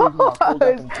 Only reason why I pulled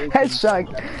that from Jason. Headshot.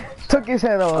 Took his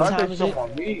head I off. think something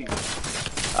on me.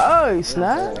 Oh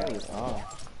snap! I like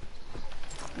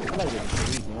it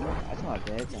sweet, man. That's not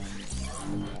bad time.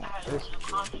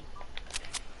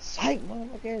 Psych,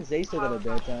 motherfucker. Zay still got a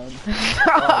bad time.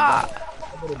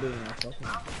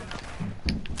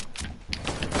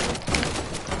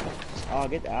 Oh,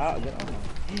 get out. Get on.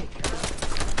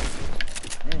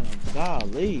 Damn,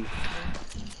 golly.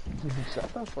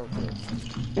 Shut the fuck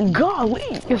up. Golly!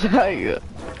 It's like...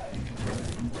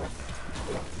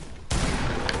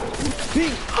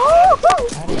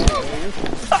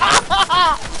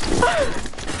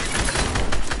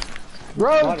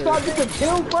 Bro, stop getting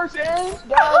killed first, Aaron.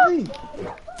 Golly.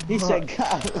 He said,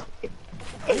 golly.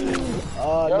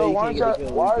 Oh, Yo, no,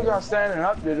 why are y'all standing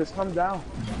up there? Just come down.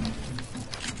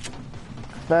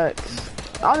 Facts.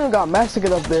 I don't even got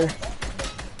massacred up there.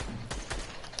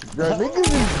 Bro, niggas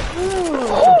is... I'm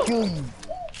gonna kill you.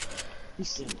 He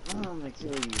said, I'm gonna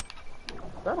kill you.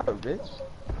 Shut up, bitch.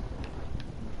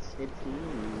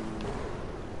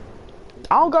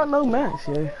 I don't got no max,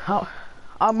 yeah.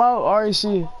 I'm out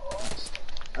RC.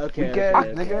 Okay, Weak ass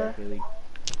nigga.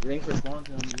 Ring for spawn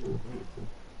time.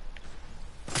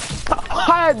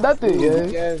 I had nothing, yeah.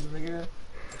 Weak ass nigga.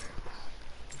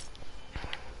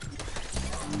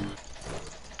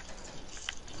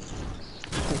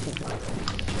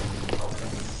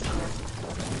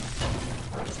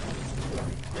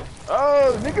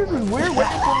 Oh, niggas is weird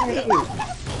waiting for me to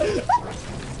shit.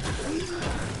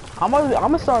 I'm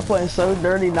gonna start playing so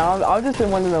dirty now. I'm just in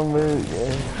one of them moods,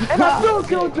 yeah. And I still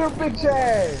killed your bitch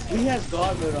ass. He has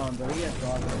guard mode on, bro. He has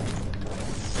guard mode.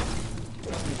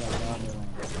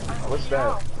 What's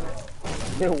that?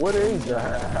 Yeah, what is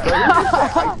that? Bro, he just said,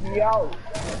 hype me out.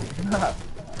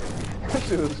 That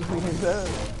shit was funny as hell.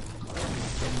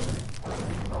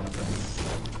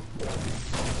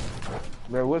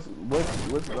 Man, what's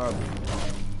garbage?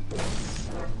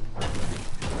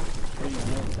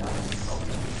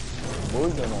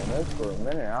 Boys been on this for a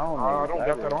minute. I don't know. I don't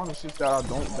got that on. It's just that I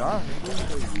don't die.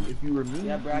 If you were me,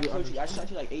 yeah, bro. I shot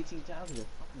you like 18 times with a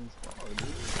fucking scar,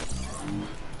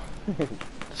 dude.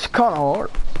 It's kinda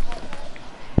hard.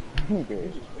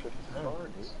 Okay.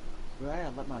 Bro, I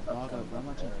gotta let my dog out, bro. I'm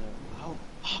not trying to. Oh,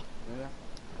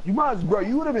 You might, bro.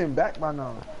 You would have been back by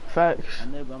now. Facts. I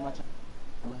know, but I'm not trying.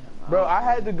 Bro, I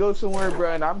had to go somewhere,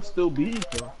 bro, and I'm still beating,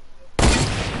 bro.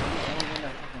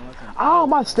 Oh,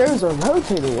 my stairs are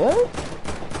rotated, yeah?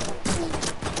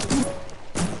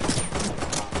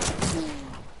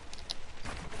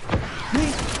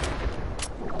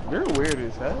 You're weird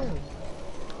as hell.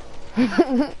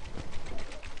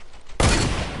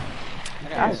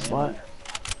 That's what.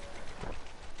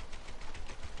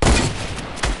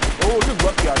 Oh, you're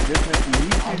lucky I just missed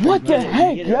you. What the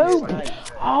heck, yo?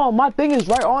 Oh, my thing is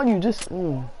right on you. Just.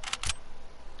 Wow.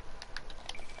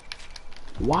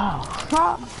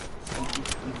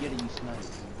 You get it, you snipe.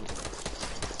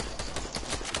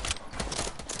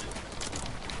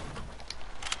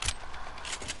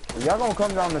 Y'all gonna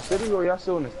come down the city or y'all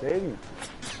still in the stadium?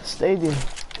 Stadium.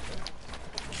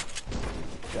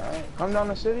 Yeah, come down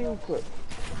the city real quick.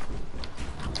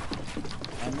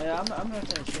 I'm not trying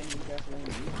to change you guys for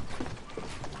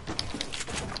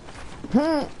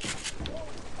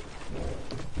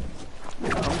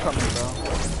I'm coming down.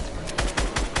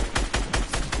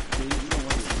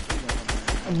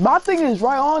 My thing is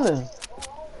right on him.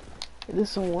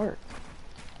 This don't work.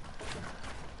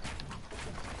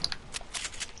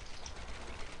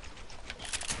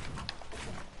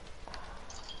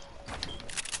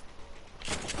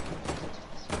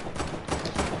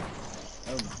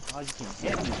 Oh my god, you can't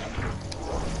get me,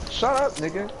 bro. Shut up,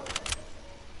 nigga.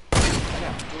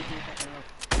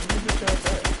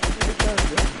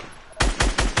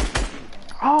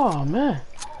 Oh, man.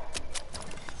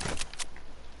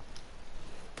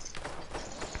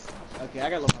 Okay, I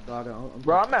gotta let my dog out.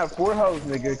 Bro, I'm at 4 health,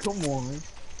 nigga. Come on.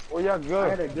 Where y'all I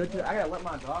go? gotta let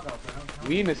my dog out, bro.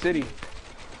 We in the city.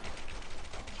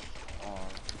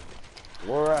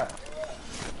 Where at?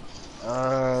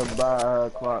 By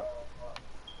clock.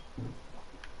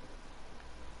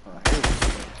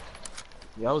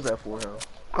 Yeah, I was at 4 health.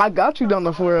 I got you down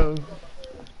the 4.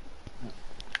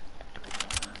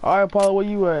 Alright, Paula, where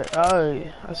you at?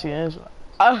 Alright, I see Angela.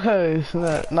 It's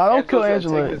not. No, don't kill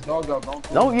Angela. Take his dog out, don't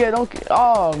kill Don't, yeah, don't.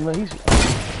 Oh, man, he's.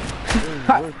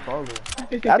 Where's Paula?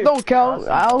 That don't count.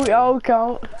 I don't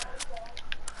count.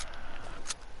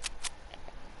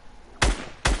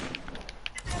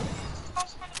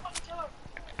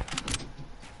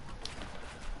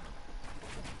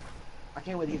 I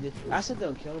can't wait to get this. I said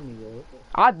don't kill me, bro.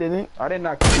 I didn't. I did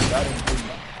not kill you. I didn't kill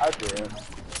you. I did.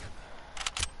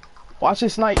 Watch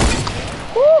this snipe.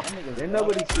 Ain't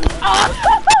nobody kill you.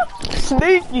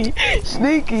 Sneaky,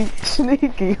 sneaky,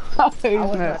 sneaky. I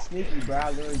was not sneaky, bro.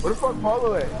 I literally. Where the fuck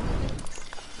Paulo at?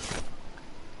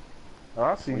 Oh,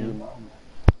 I see you.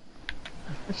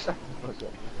 Shut the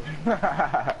fuck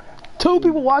up. 2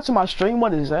 people watching my stream.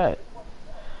 What is that?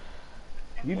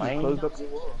 You just closed up the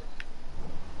wall.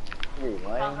 You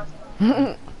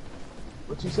lying?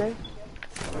 What you say?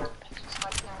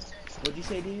 What'd you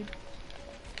say, dude?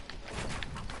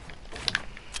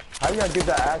 How you gonna get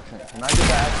that accent? Can I get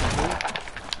that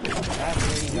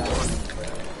accent too?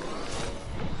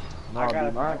 I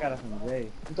got it from Jay.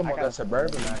 I'm talking about that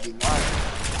suburban accent.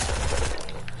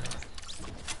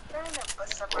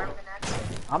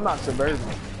 I'm not suburban.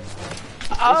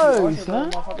 Oh, son.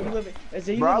 Bro,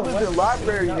 I live in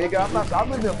Library, nigga. I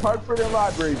live in Parkford and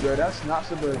Library, bro. That's not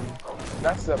suburban.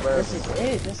 That's suburban. This is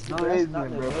it. This No, it isn't,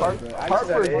 bro.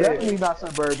 Parkford definitely not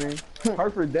suburban.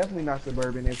 Parkford definitely not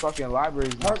suburban, and fucking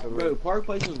Library's not suburban. Bro, Park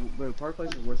Place is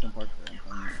worse than Parkford.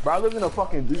 Bro, I live in a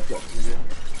fucking duplex, nigga.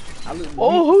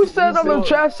 Oh, who said I'm a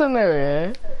trash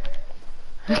scenario?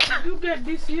 You get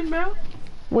this email?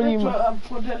 What do you mean?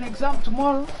 For the exam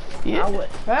tomorrow? Yeah.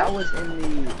 I was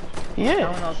in the...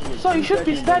 Yeah. So you should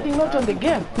be studying not on the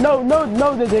game. No,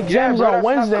 the exam's bro, on that's not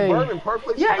Wednesday. suburban. Park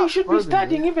Place is Yeah, you not should be suburban,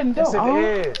 studying nigga. even though.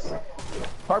 Yes, it is.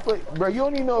 Park Place, bro, you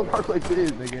don't even know what Park Place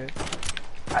is, nigga.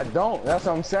 I don't. That's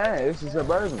what I'm saying. This is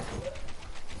suburban.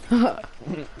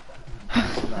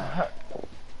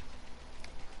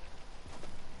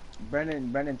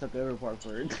 Brendan took over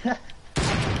Parkford.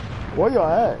 Where y'all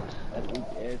at? That's weak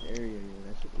ass area, yo.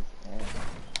 That shit is ass.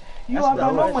 You That's have the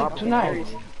a worst moment fucking tonight. area.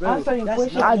 Bro, Answering that's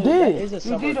questions. not- I that did. is a You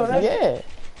suburb. did already? Yeah.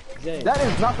 Jay, That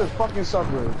is not the fucking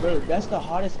suburb. bro, that's the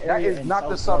hottest That area is in not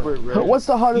the South Park. suburb, bro. What's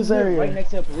the You hottest live right area? next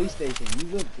to a police station. You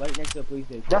live right next to a police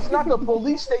station. That's not the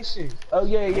police station. Oh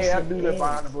yeah, Yes, I it do live is.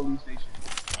 behind the police station.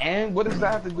 And what does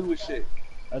that have to do with shit?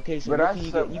 Okay, so But what that's can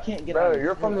you get? You can't get bro, out of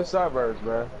you're from the suburbs,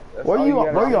 bro. That's Where all you-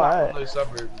 gotta- where I'm y'all not at? from the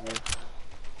suburbs, bro.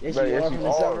 Yes, Bro, you yes, are you from the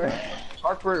are,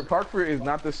 suburbs. Parkford is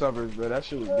not the suburbs, bro. That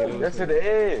shit was ghetto. Yes, it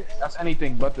is. That's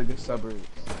anything but the good suburbs.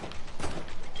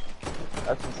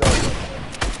 That's the suburbs.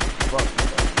 Fuck.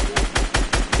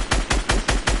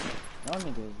 Y'all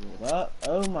niggas lit up.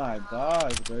 Oh my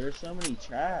gosh, bro. There's so many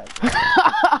trash.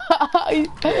 I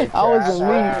wasn't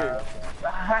me.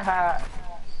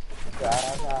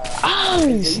 Oh,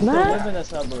 You still snap. live in the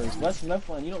suburbs. West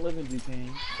Mifflin. You don't live in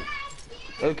Duquesne.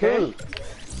 Okay.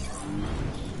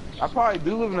 I probably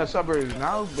do live in the suburbs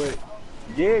now, but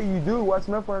Yeah, you do. West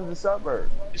Mifflin's a suburb.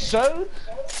 so.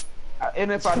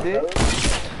 And if I did,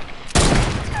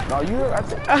 No, you.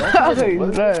 Oh,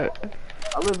 snap.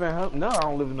 I live in Hum. No, I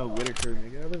don't live in no Whitaker,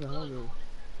 nigga. I live in Humville.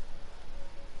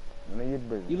 None of your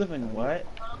business. You live in what?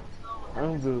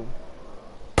 Humville.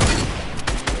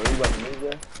 Oh, you about to move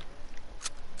there?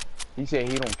 He said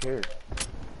he don't care.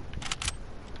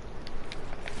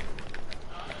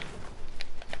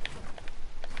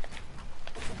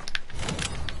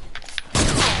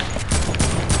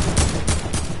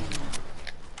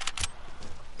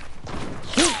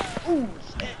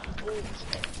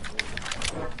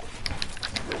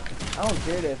 I don't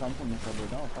care that if I'm from the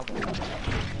suburbs. I don't fuck with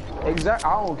that. Exactly.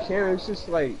 I don't care. It's just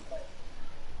like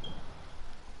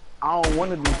I don't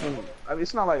want to be from. I mean,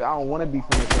 it's not like I don't want to be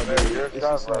from the suburbs. You're It's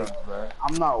just like bro.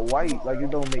 I'm not white. Like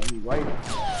it don't make me white.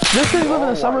 Just because you live in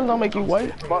the suburbs don't make you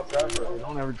white. Fuck that, bro.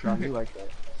 Don't ever try me like that.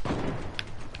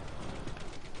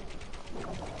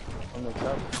 From the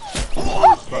suburbs.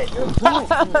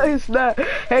 It's not.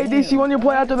 Hey, DC, when you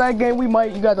play after that game, we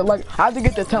might. You got to like. I have to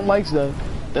get the 10 likes though.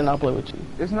 Then I'll play with you.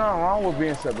 There's nothing wrong with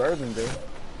being suburban, dude.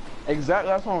 Exactly.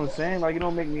 That's what I'm saying. Like it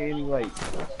don't make me any like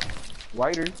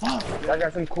whiter. I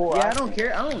got some cool. Yeah, I don't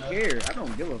care. I don't care. I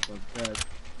don't give a fuck.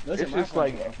 Most It's of my just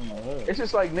friends like- are from the hood. It's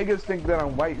just like niggas think that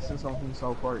I'm white since I'm from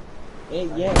South Park.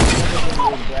 Yeah.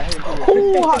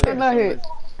 Ooh, how can that hit?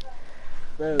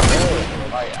 Bro, you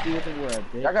think we're a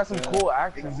bitch, I got some bro. cool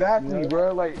accents. Exactly,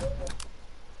 bro. Like,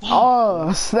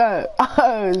 Oh, snap.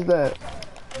 Oh, snap.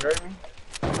 you heard me?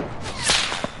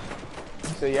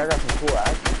 So yeah, I got some cool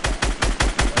accents.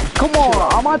 Come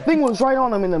on, my thing was right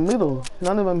on him in the middle.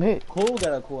 None of them hit. Cool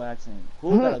got a cool accent.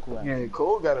 Cool got a cool accent. Yeah,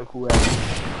 Cole got a cool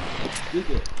accent. Speak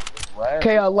it.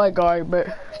 Okay, I like, alright, but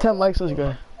 10 likes is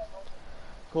good.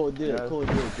 Cool dude. Cool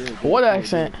dude. What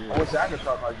accent? I wish I could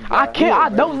talk like you. I guys. can't,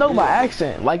 I don't know my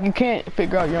accent. Like, you can't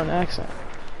figure out your own accent.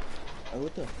 Oh,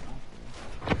 what the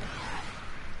fuck?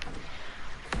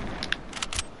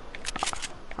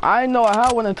 I didn't know I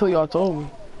had one until y'all told me.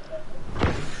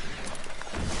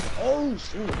 Oh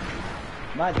shit.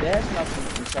 My dad's not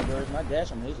from the suburbs. My dad's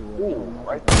from Hazelwood.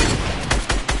 Right.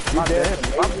 My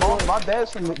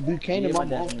dad's from Duquesne. Yeah, And my my dad's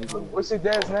mom. from Hazelwood. What's your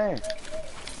dad's name?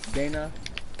 Dana.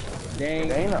 Dang.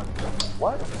 Dana.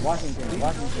 What? Washington.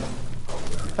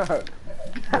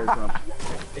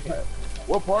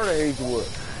 What part of Hazelwood?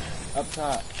 Up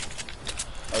top.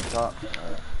 Up top.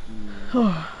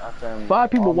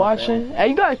 5 people watching. Hey,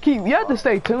 you gotta keep, you have to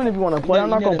stay tuned if you want to play. I'm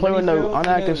not gonna play with no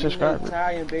unactive subscribers.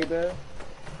 Italian, baby.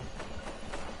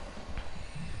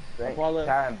 Apollo.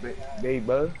 Time, baby,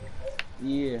 bud.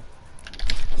 Yeah.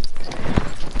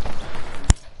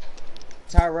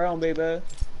 Tyrone, baby.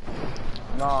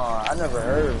 Nah, I never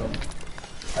heard of him.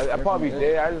 I probably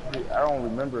did. I don't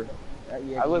remember.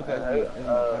 Yeah, I looked at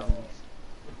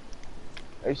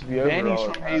HBO. Danny's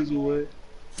from Hazelwood.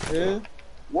 Who?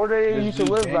 Where they This used to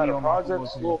dude live Danny by the on my project,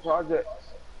 school school project.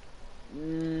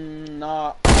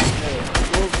 Nah. A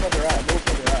little further out.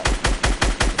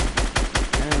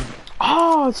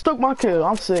 Oh, it stuck my kill.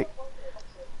 I'm sick.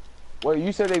 Wait,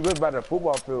 you said they lived by the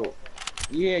football field.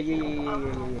 Yeah. Yeah,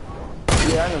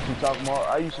 I know what you're talking about.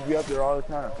 I used to be up there all the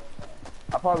time.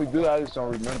 I probably do, I just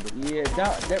don't remember. Yeah,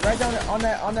 right down on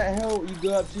that hill you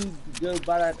go up to, go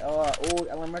by that old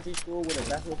elementary school with a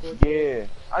basketball court. Yeah,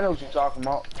 I know what you're talking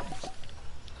about.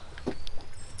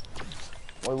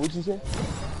 Wait, what'd you say?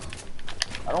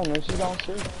 I don't know, she's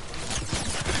downstairs.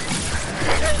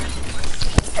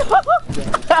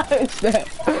 It's that.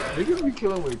 Niggas be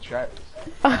killing with traps.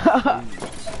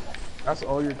 That's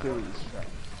all you're killing is traps.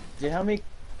 Dude, how many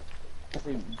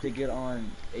to get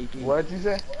on AP? What'd you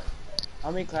say? How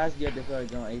many classes do you have to feel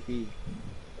like on AP?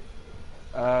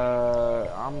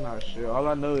 I'm not sure. All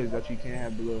I know is that you can't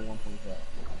have below 1.5.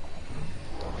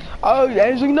 Oh,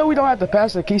 as you know, we don't have to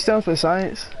pass the keystone for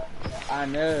science. I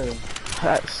know.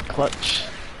 That's clutch.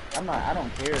 I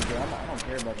don't care, bro. I don't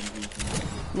care about them keys.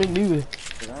 Me neither.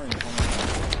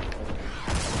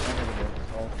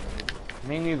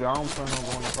 Me neither. I don't plan on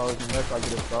going to college unless I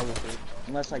get a scholarship.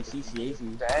 Unless like CCAC.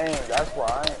 Dang, that's why I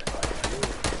ain't.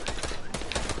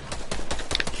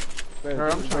 Bro, Bro,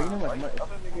 I'm trying to money,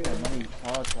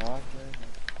 talk, bro.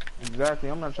 Exactly.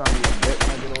 I'm not trying to be a debt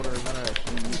when I get older. None of that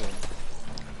shit either.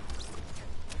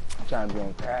 I'm trying to be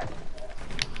on crack.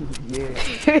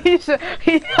 Yeah. He said,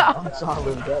 I'm trying to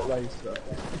live that lifestyle.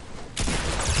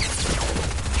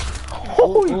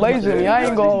 oh, he lazy me. I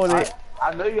ain't going with it.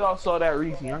 I know y'all saw that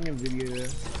Reese Youngin video.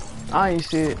 I ain't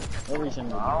see it. Every I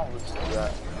single don't listen to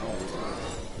that.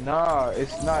 Nah,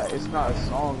 it's not a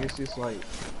song. It's just like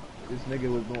this nigga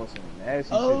was doing some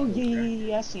nasty Oh shit.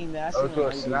 yeah, I seen that. I seen Oh, so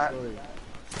that it's not- story.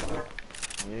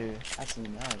 Yeah. I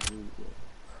seen that. Really good.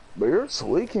 But you're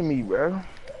tweaking me, bro.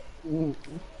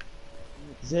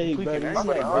 Zay, bro, you see that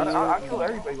Everybody, video? I kill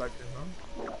everybody like this, huh?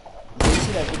 You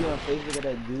see that video on Facebook of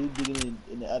that dude digging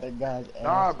in the other guy's ass?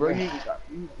 Nah, bro, you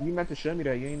meant to show me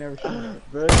that. You ain't never shown me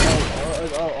that. Bro,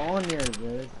 it's all on there, bro.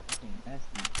 It's fucking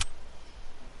nasty.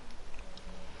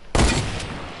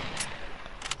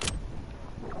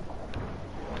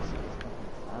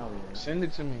 Send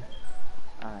it to me.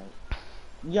 Alright.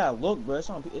 Yeah, look, bro. It's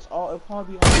on. It's all. It'll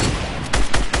probably be on.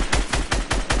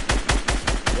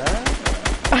 Yeah.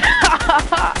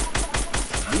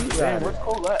 Damn, where's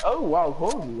Cole at? Oh, wow,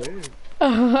 Cole's weird.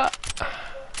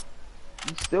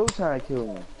 You still trying to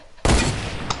kill me.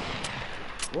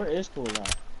 Where is Cole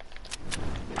at?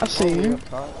 I see you.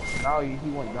 Now he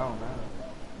went down, man.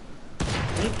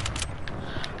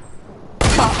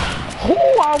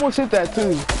 Oh, I almost hit that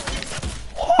too.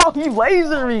 Oh, you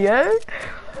laser me, eh?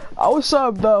 I was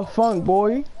up the funk,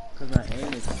 boy. Cause my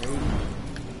aim is crazy.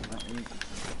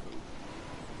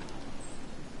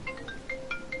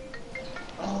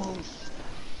 Oh.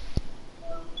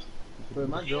 Bro,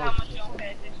 my jaw.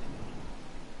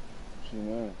 She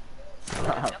man.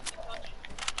 My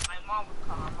mom would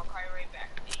call. I'm gonna call you right back.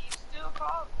 Do you still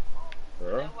call? You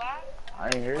know why? I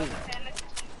ain't hear you.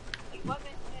 He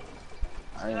wasn't.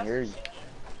 I ain't hear you.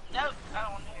 Nope, I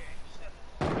don't want to hear it. Shut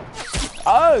up.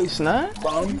 Oh, snap.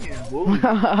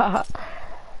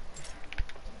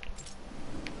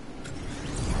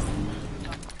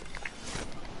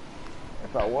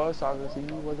 If I was talking to you,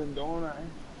 you wasn't doing that.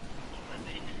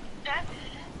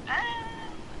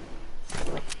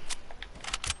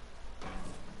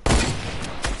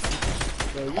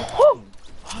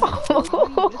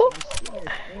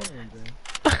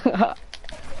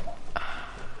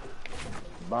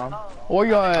 Bomb. Where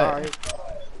you at? Alright.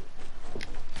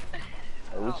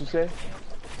 What you say?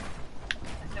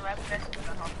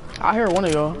 I hear one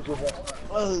of y'all.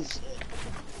 Oh shit.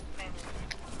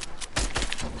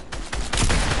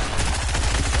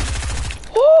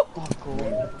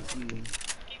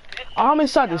 I'm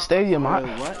inside the stadium. Bro,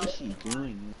 what is she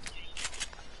doing?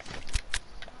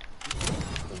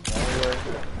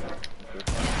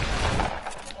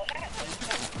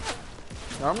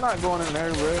 No, I'm not going in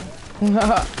there, bro.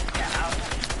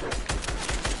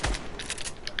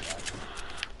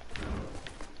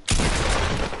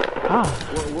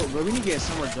 What, we need to get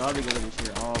some more job together this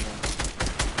year, all of them.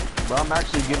 But I'm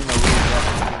actually getting a real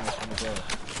job from the job.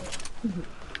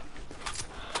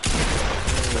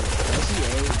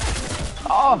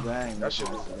 Oh, Dang, That shit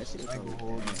was that shit is so like,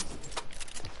 cool.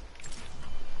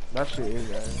 That shit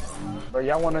is ass. Bro,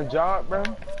 y'all want a job, bro?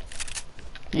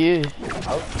 Yeah. I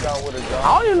hope y'all with a job.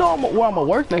 I don't even know where I'm gonna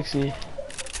work next year.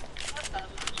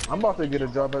 I'm about to get a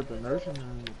job at the nursing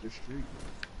home with the street.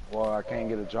 Well, I can't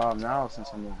get a job now since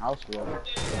I'm in house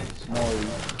arrest. Small.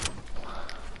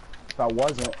 If I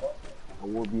wasn't, I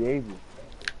would be able.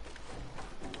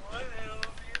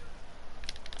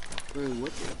 Bro,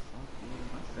 what the fuck, man?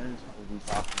 My friends. What we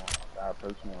talking about? Got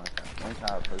personal like that. Don't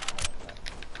try personal like that.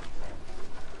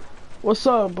 What's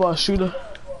up, boss shooter?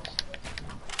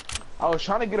 I was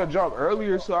trying to get a job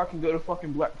earlier so I can go to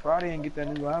fucking Black Friday and get that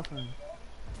new iPhone.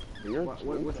 Which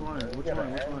one? Which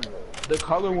one? The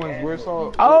color ones where it's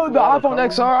all. Oh, the iPhone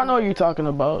XR. I know what you're talking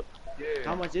about. Yeah.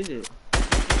 How much is it?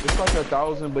 It's like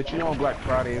 1,000, but you know on Black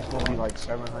Friday it's gonna be like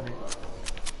 700.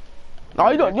 No,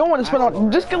 you don't want to spend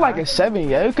on. Just get like a 7,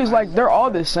 yeah, because like they're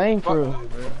all the same for.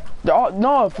 They're all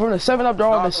no for the 7 Up. They're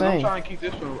all the same. I'm trying to keep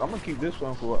this one. I'm gonna keep this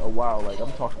one for a while. Like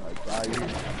I'm talking like 5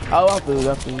 years. Oh, I feel you.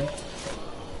 I feel you.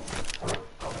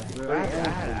 Bro, I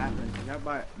had an iPhone 6. I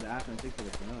bought the iPhone 6 for the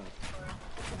club.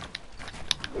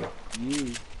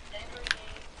 Yeah.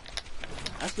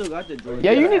 I still got the Jordan.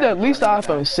 Yeah, you need at least the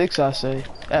iPhone 6, I say.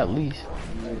 At least.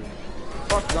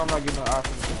 Fuck, I'm not getting an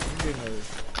iPhone. I'm getting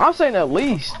a. I'm saying at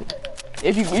least.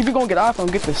 If you gonna get an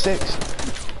iPhone, get the 6.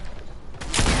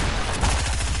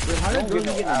 Bro, how did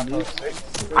Jordan get a new?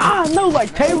 I know,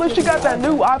 like Taylor, she got that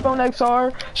new iPhone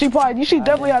XR. She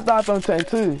definitely had the iPhone 10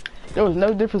 too. There was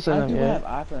no difference in I them, do yeah.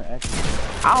 have iPhone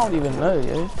X. I don't even know,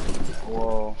 yeah.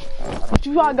 Well, But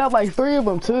you probably got like 3 of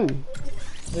them too.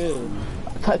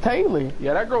 Taylor.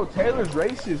 Yeah, that girl Taylor's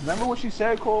racist. Remember what she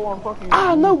said, Cole, on fucking.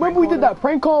 I know. Remember we did that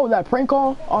prank call? That prank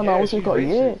call? Oh no, Yeah, what's it she's called?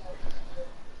 racist.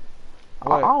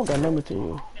 Yeah. I don't got no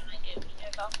material.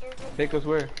 Take us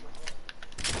where?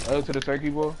 Oh, to the turkey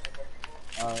bowl.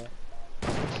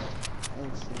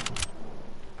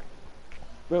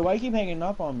 Bro, why you keep hanging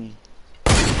up on me?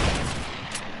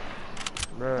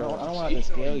 Bro. I don't want to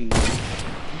scale you.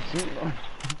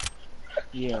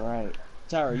 Yeah, right.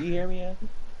 Tyra, you hear me yet?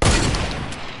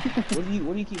 What do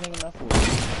you keep hanging up for?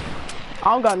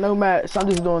 I don't got no mats. I'm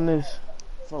just doing this.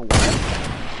 For what?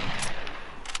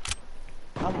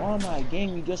 I'm on my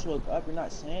game. You just woke up. You're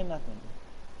not saying nothing.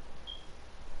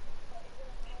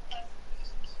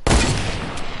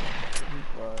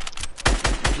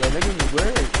 Yeah, niggas is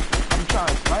weird. I'm trying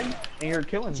to snipe and you're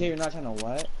killing You say me. you're not trying to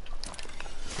what?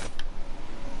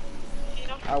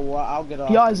 I'll get off.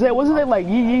 Yo, Isaiah, wasn't it like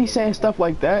Yee saying stuff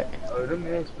like that? oh, them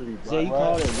hands pretty black. Zay, you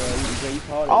called it, bro. Zay, you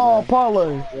called it. Oh, bro.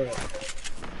 Paulo.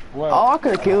 What? Oh, I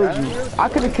could have killed you. I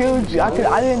could have killed you. I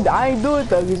ain't do it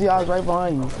though, cause I was right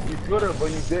behind you. You could have,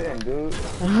 but you didn't, dude.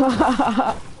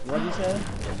 What'd you say?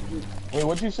 Wait,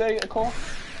 what'd you say, Cole?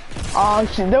 Oh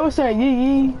shit, they were saying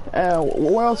Yee.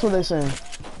 What else were they saying?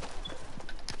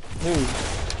 Who?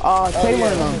 Taylor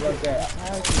and them. Like that.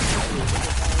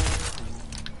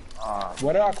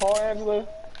 What did I call Angela?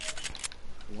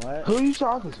 What? Who you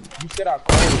talking to? You said I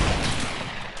called you.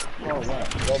 Oh, what?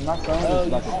 Well, my phone Oh,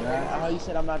 is like you, you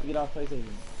said I'm not to get off PlayStation.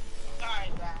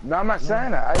 No, I'm not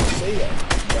saying that. I didn't say that.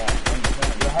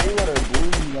 But how you let her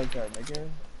bully you like that, nigga?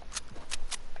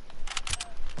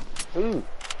 Dude.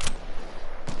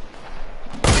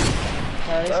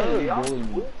 Tyra, they said you bully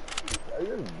me.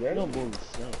 You're You gay. don't bully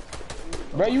shit.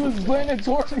 Bro, you was playing it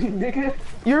towards me, nigga.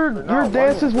 Your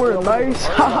dances were nice.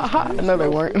 No, they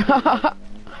weren't. They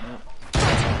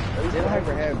don't have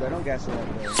your head, bro. Don't gas it up,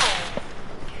 bro.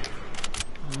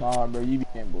 Nah, bro, you be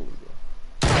getting bullied, bro.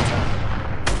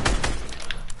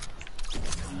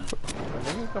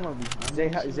 Niggas come up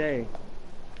behind. Zay.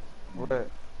 What?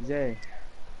 Zay.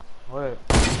 What?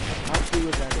 How speed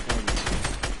was that the party?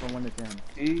 From 1 to 10.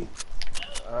 E?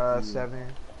 7,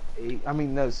 8. I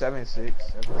mean, no, 7, 6.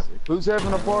 7, 6. Who's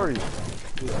having a party?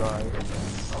 He was alright.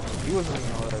 He wasn't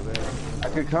even all that bad. I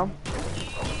could come?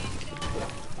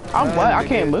 I'm glad I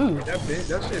can't move. That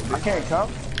shit I can't come?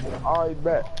 Alright,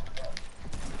 bet.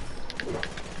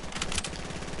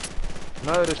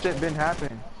 No, the shit been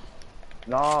happening.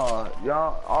 Nah,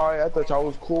 y'all, alright, I thought y'all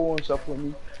was cool and stuff with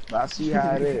me, but I see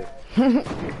how it is.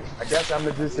 I guess I'm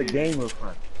just a gamer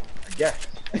friend. I guess.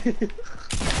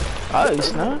 Oh,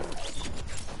 it's not.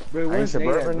 Bro, I ain't where's Nate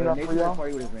at, suburban bro? enough Nate's for at a y'all?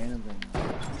 party with his random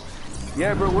thing.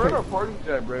 Yeah, bro, where are our parties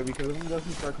at, bro? Because I'm gonna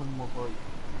start coming more parties.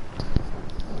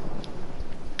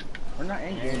 We're not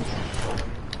in games.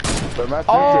 But my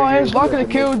Oh, Tuesday Angela, I is could have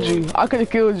killed you. I could have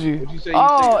killed you. What'd you say?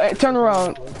 Oh, turn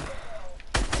around.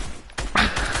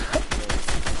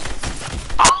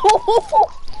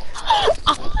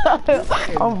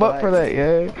 I'm butt for that,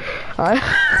 yeah.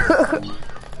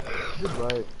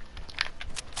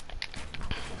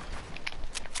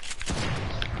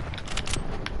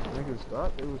 Nigga niggas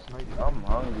thought they was sniping. I'm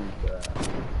hungry, bro.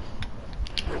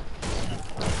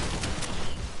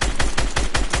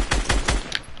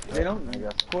 They don't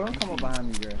come up behind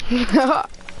me, bro.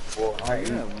 Well, Alright,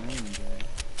 yeah, lame,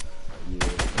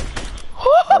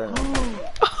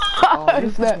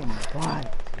 It's that.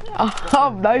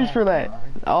 I'm nice for that.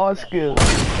 All skill.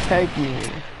 Thank you.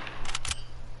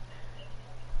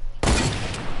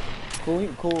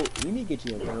 Cool. We need to get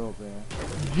you a girl, bro.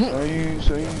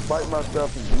 So you bite my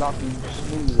stuff and knock you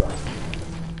smooth off.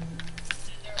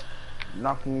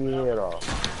 Knocking your head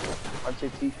off. Punch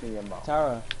your teeth in your mouth.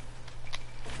 Tara.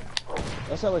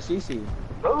 What's up with CC?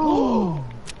 Oh!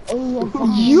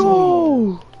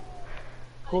 Yo!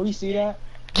 Cool, you see that?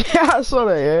 Yeah, I saw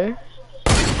that, yeah.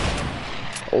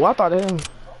 Oh, I thought him.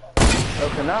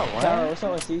 Open out, Tara, right? what's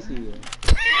up with CC?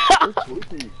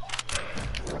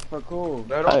 For cool.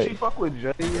 Bro, don't Hey. you fuck with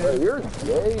Jay? Hey, you're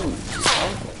gay.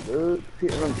 Dude,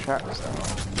 hitting them traps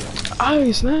down.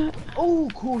 Oh, snap. Oh,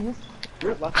 cool.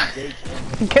 You're lucky,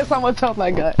 Jake. Guess how much health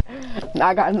I got?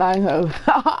 I got 9 health.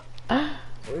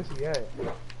 Where's he at?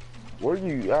 Where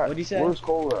you at? What'd he say? Where's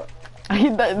Cole at?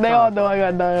 They all know I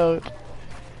got 9 health.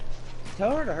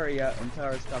 Tell her to hurry up and tell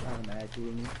her to stop having an attitude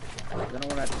with me. I don't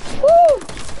want to. Woo!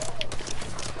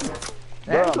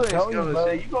 Bro, I'm Angela telling you,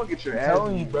 bro. you gonna get your I'm ass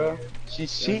telling you, beat. bro.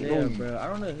 She's cheating Yeah, on you. bro. I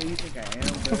don't know who you think I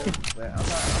am, bro. But I'm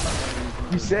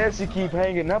not You said she keep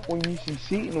hanging up on you. She's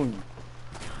cheating on you.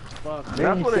 fuck. Then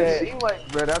That's you what said- it seemed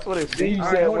like, bro. That's what it Then seemed you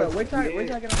like. said Alright, hold what up. Wait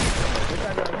till I get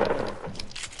on.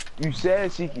 You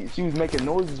said she was making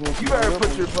noises when she You was better up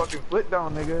put on your fucking foot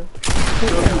down, nigga.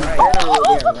 Yeah,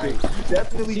 right.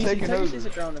 Definitely CC, taking tell your over. sister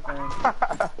throw on the phone.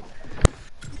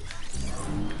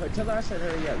 Tell her I said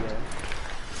hurry up, yo.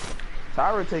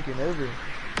 Tyra taking over.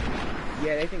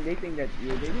 Yeah, they think that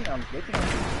they think I'm shit.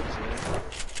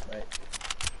 But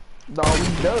No, we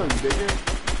know, nigga.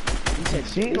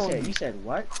 you said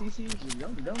what? CC,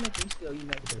 don't make me steal you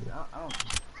next year. I don't.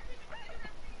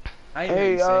 I ain't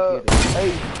Hey, even said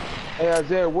hey,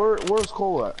 Isaiah, where's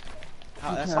Cole at?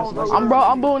 that's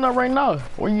I'm booing up right now.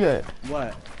 Where you at?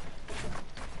 What?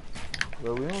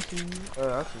 Bro, we don't see you.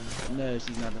 I see you. No,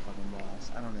 she's not the fucking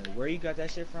boss. I don't know where you got that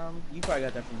shit from. You probably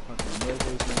got that from fucking Mills,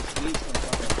 from Sweets, from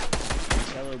fucking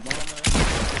Michelle Obama.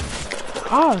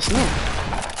 Ah, snap.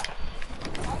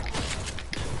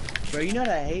 Bro, you know what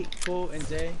I hate, Cool and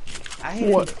Zay? I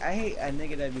hate What? I hate a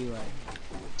nigga that be like,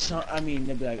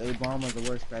 they'd be like, Obama's the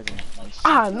worst president. Like,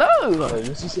 I know. Wait,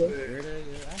 what's he say?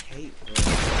 I hate, bro.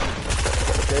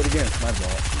 Say it again. My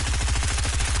bad.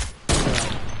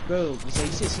 Bro, so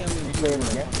you should see how many Say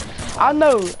it again. I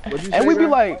know. What'd you And say, we be bro?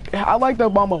 like, I like the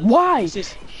Obama. Why? It's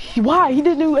just, Why? He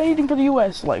didn't do anything for the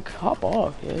U.S. Like, hop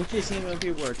off, yeah. you should see how many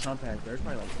people wear Trump hats. There's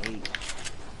probably like 8.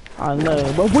 I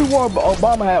know. But if we wore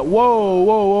Obama hat, whoa.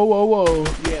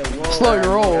 Yeah, whoa. Slow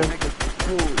your roll.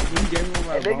 Cool. You genuinely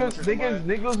wear Obama for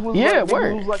Niggas was Yeah, like,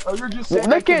 word. niggas was like, oh, you're just Well, saying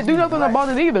they that can't 'cause do you nothing black. about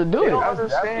it either. Do They it. don't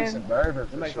That's definitely understand. suburban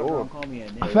for Somebody sure. gonna call me a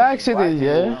nigga. Facts it is, I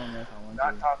yeah. don't know if I want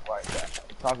Not to. talk like that.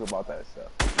 Talk about that stuff.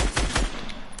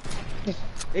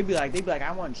 They be like,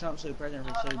 I want Trump so president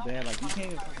for so bad. Like, you can't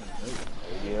even fucking vote.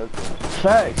 Yeah, okay.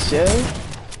 Facts, yeah.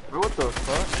 Bro, what the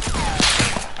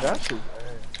fuck? That shit.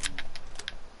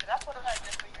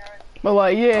 But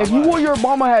like, yeah, if you wore your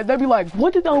Obama hat, they'd be like,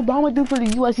 what did Obama do for the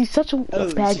U.S.? He's such a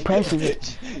bad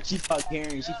president. She fought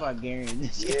Garen. Yeah,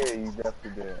 you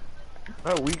definitely did.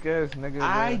 That weak ass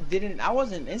nigga. I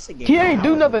wasn't instigating. He ain't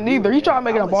do nothing either. He trying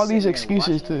to make I up was all these sitting there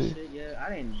excuses watching too. that shit, yeah,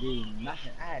 I didn't do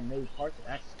nothing. I had no part of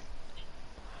that shit.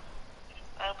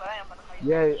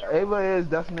 Yeah, Ava is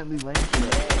definitely lame for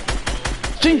that.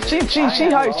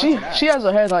 She has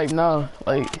her head hype now.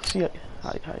 Like, she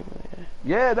hype, yeah.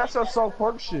 Yeah, that's that South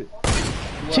Park shit.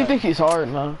 She think he's hard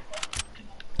now.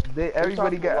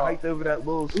 Everybody got about- hyped over that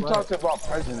little We slap. talked about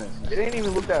presidents. It ain't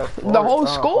even look that far. The whole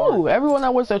school, everyone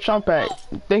that wears their Trump hat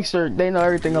thinks they know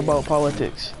everything about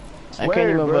politics. I can't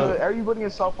even bro. vote. Everybody in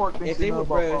South Park thinks If they they know were,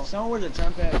 about bro, if politics. someone wears a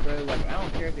Trump hat, bro, like, I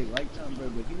don't care if they like Trump, bro,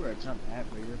 but if you wear a Trump hat,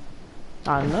 bro, you're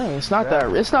I know it's not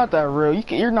that. It's not that real.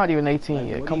 You're not even 18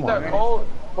 yet. what Come do you on. got?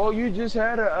 Oh, you just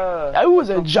had a, It was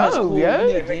a Cool, joke, yeah.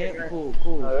 You knew damn, cool.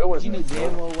 it wasn't You knew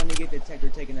damn well when they get the tech, they're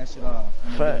taking that shit off.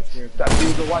 You know, Facts. that's that he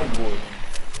was a white boy.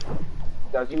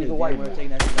 That he You was knew a white damn well boy. taking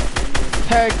that shit off.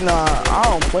 Heck nah, I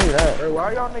don't play that. Bro,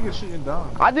 why y'all niggas shooting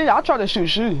down? I tried to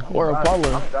shoot or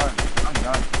Apollo. I'm done.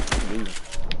 I'm leaving.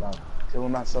 I'm done.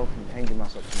 Killing myself and hanging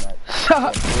myself tonight.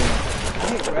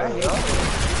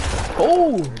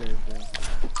 Oh,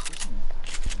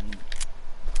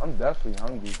 I'm definitely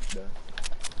hungry today.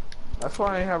 That's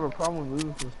why I ain't have a problem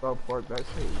losing from South Park. That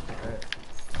shit was bad.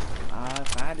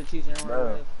 If I had to choose anyone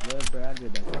Bro. to live, bro, I'd do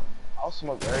that. I'll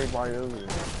smoke everybody over there.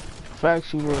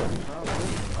 Facts, you would.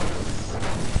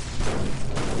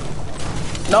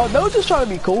 No, they were just trying to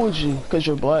be cool with you, cause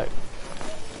you're black.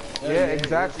 Yeah,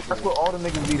 exactly. That's what all the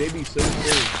niggas be. They be so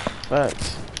serious.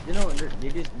 Facts. You know, they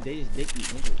just dick eat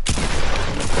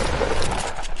niggas.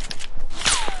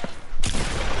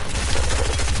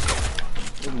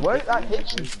 What? I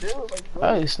hit you still? Like,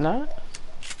 Oh, it's not.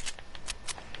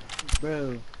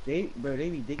 Bro, they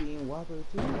be dick eating Whopper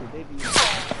too. They be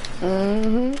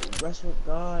wrestle with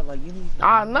God, like you need.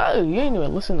 I know, you ain't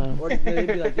even listening. Or they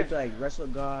be like wrestle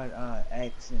with God,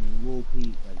 X and Lil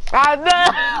Peep. Like, I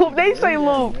know. They say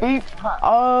Lil Peep.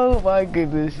 Oh my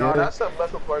goodness. No, Yeah. that's some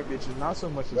Buckle Park bitches. Not so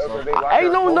much as I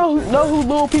ain't don't know who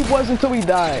Lil Peep was until he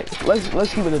died. Let's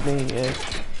keep it a thing. Yeah.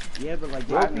 yeah, but like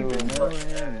they people know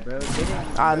him, bro. They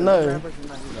didn't, I know. rappers did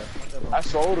not give a fuck about I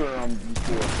sold them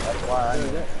before. That's why I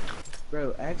know.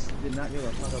 Bro, X did not give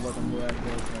a fuck about the new ass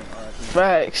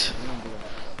Facts.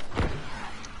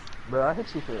 Bro, I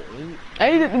hit you for 8.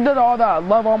 And he did all that I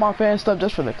love all my fans stuff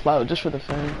just for the clout, just for the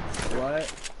fame.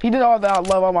 What? He did all that I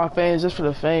love all my fans just for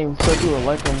the fame, so people would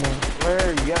like him more. Where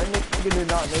y'all niggas did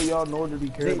not know y'all nor did he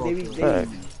care about you.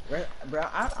 Bro,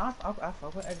 I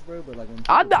fuck with X, bro, but like when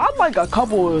I like a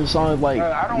couple of his songs, like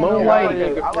I don't no know.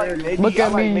 like, Look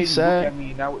at me, sad.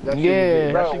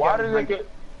 Yeah. Bro,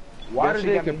 why did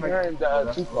they compare him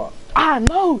to Tupac? I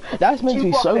know that makes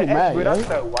me so mad, But yo. that's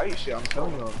that white shit, I'm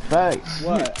telling you. Facts.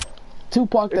 what?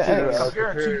 Tupac the X.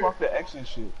 Comparing Tupac to X and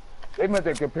shit. They meant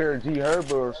to compare G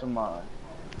Herbo or somebody.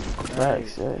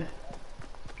 Facts, yeah.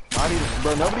 Not even,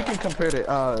 bro, nobody can compare to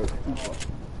Tupac.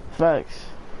 Facts.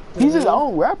 He's his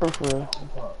own rapper for real.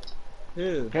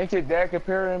 Who? Can't your dad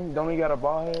compare him? Don't he got a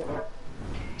bald head?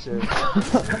 Shit.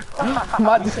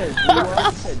 My You said Dua?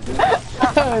 You said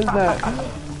Dua? is that?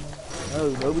 No,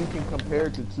 nobody can compare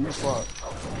to Tupac.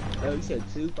 No, you said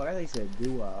Tupac. I thought you said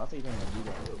Dua. I thought you were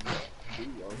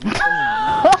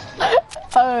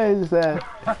gonna Is that?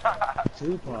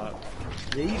 Tupac.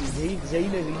 You know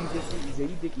who you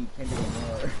dicky Kendrick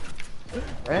Lamar.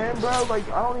 And bro, like,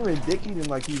 I don't even dick eat him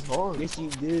like he's hard. Yes, you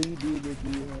do. You do dicky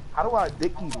him. How do I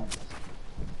dick eat him?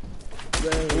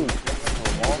 Bro.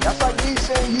 That's like me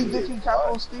saying you dick eat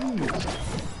Capo Steve.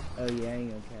 Oh yeah, I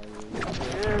ain't gonna carry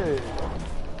it. Yeah.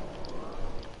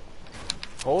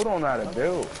 Hold on out of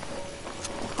build.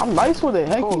 I'm nice with it.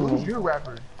 Heck, Oh, who's you. your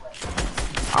rapper?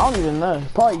 I don't even know.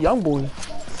 Probably Youngboy.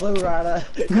 Flow Rider.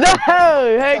 No,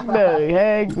 heck no,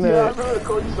 heck Yeah, I no. remember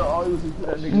Cole used to always do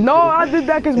that nigga. No, I did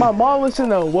that because my mom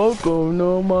listened to Welcome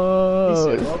No He More.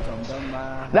 said, welcome, don't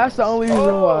mind. That's the only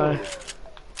reason why.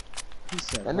 He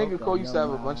said, That nigga welcome, Cole used to have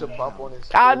a don't bunch of mind. pop on his.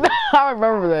 I know, I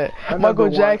remember that. My Michael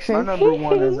number Jackson. One, my number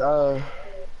one is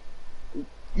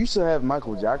you should have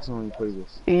Michael Jackson when you play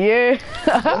this. Yeah.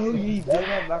 Oh, you did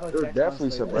have Michael They're Jackson definitely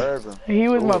on stage. suburban. He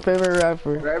was my favorite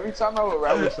rapper. Bro, every time I would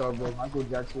rap with y'all, bro, Michael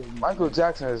Jackson. Michael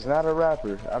Jackson is not a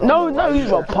rapper. I don't No, know why no, you he's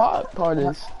said a pop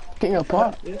artist. King of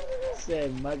pop.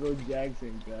 Said Michael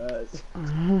Jackson, guys.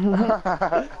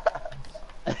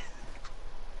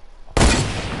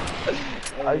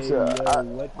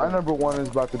 My number one is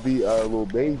about to be Lil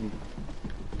Baby.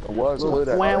 It was good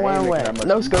at Wham.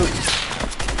 No scope.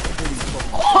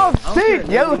 Oh shit,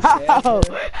 yo,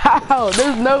 how?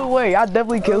 There's no way. I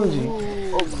definitely killed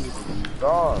you.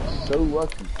 God, so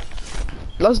lucky.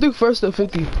 Let's do first to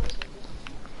 50.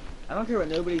 I don't care what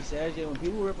nobody says, yeah. When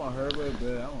people rip on Herbo,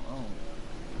 bro, I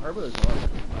don't. Herbo is hard.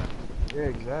 Yeah,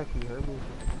 exactly. Herbie.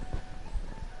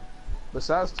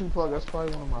 Besides Tupac, that's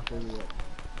probably one of my favorite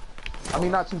rappers. I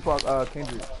mean, not Tupac,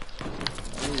 Kendrick.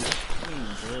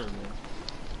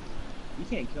 You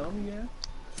can't kill me,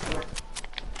 yeah?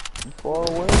 You far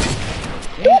away.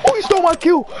 Oh, he stole my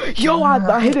kill. Yo,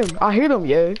 I hit him. I hit him,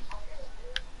 yeah.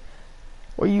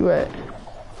 Where you at?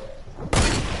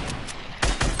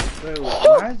 Bro,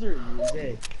 why is there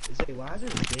why is there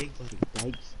big like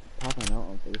dykes popping out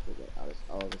on Facebook like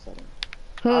all of a sudden?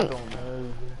 I don't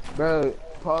know. Bro,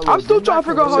 Paulo, I'm still trying to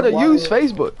figure out how to use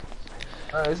Facebook.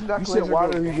 Isn't that You said why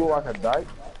did he go like a dyke?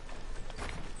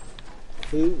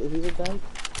 Who's a dyke?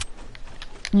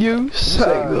 You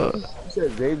say You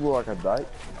said Zay go like a dyke?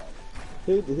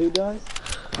 Who does?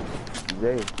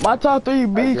 Zay. my top 3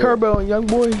 B, Kerbo and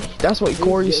Youngboy. That's what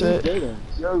Corey said.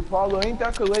 Yo, Paulo, ain't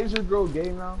that Kalaser girl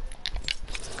gay now?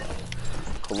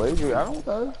 Kalasia, I don't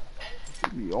know.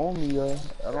 She be on me, I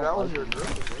don't That was know. your girl.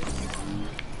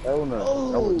 Hell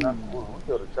no. That was not. We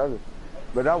killed each other.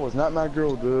 But that was not my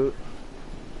girl, dude.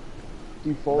 She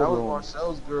That folded was on.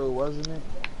 Marcel's girl, wasn't it?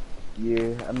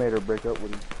 Yeah, I made her break up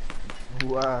with him.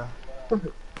 Wow.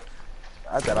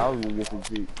 I thought I was gonna get some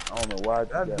cheek. I don't know why I did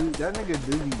That that. dude, that nigga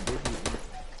do be different.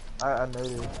 I know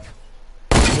this.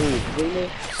 Dude,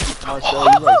 Marcel,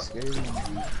 you like scary?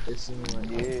 It seemed like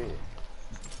Yeah.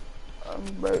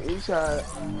 Bro, he tried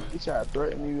to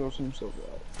threaten me or some stuff.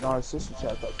 No, his sister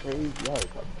tried to talk crazy. I had to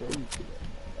talk crazy to that.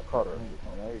 I caught her on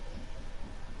everything.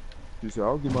 She said,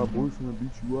 I'll get my boyfriend to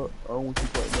beat you up. I don't want you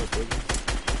fighting up, baby.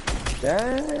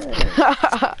 Damn.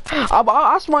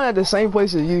 I spawned at the same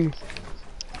place as you.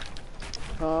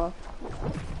 Huh?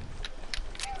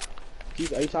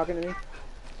 Are you talking to me?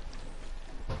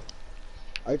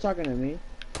 Are you talking to me?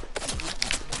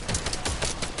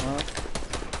 Huh?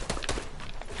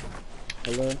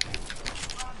 Hello?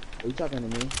 Are you talking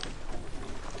to me?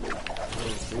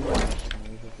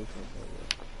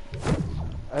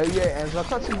 yeah, and I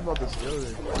thought you was about to steal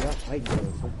it. Yeah, white girl,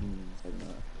 fucking.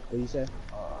 What you say?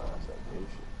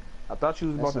 I thought you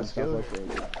was about to That's steal not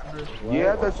it.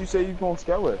 Yeah, I thought you said you gonna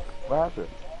scale it. What happened?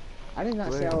 I did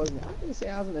not say I was. I didn't say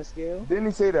I was in a scale. Didn't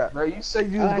he say that? No, you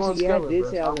said you Oh, was going to actually, yeah, I scale did it,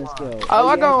 say I was in a scale. Oh,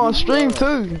 I yeah, got on you stream are.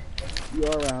 too. You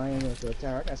are right. I ain't gonna say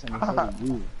Tyra. I got something to say to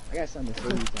you. I got something to say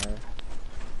to you, Tyra.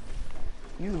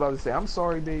 You was about to say, I'm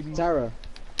sorry, baby. Tyra.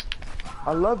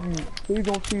 I love you. Please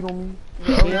don't cheat on me.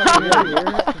 Zay, shut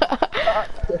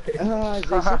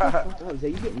the fuck up. Zay,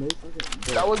 you get no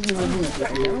fucking. That wasn't even me. I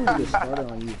don't even get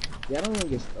started on you. Yeah, I don't even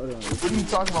get started on you. What are you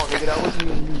talking about, nigga? That wasn't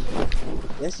even me.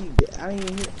 Yes, you did. I didn't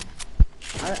even hear.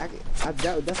 I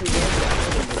definitely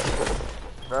did.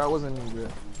 Bro, that wasn't me, bro.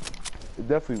 It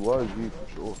definitely was you for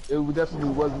sure. It definitely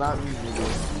was not me,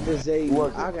 nigga. Cause Zay,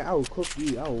 What? I will cook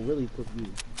you. I will really cook you.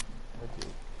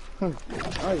 I don't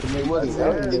even know It you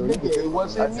wasn't can me, nigga. It I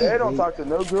wasn't me. said don't talk to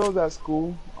no girls at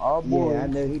school. All boys. Yeah, I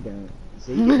know he don't.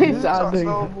 Zay, He's You out talk there.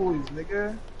 to boys,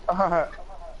 nigga.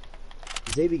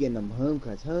 Zay be getting them home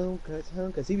cuts.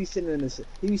 He be sitting in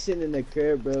the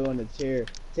crib, bro, on the chair,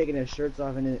 taking his shirts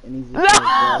off, and he's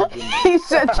just He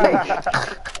said that.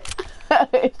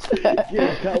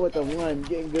 getting cut with the one,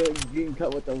 getting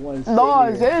cut with the one. No,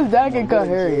 sitting here. his dad can cut one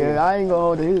hair, chair. yeah. I ain't gonna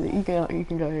hold it. He can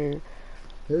cut hair.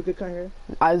 Who could cut hair?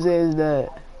 Isaiah's dad.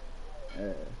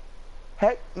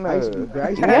 Heck no. I used to be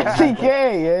Yes, he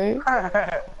can, yeah.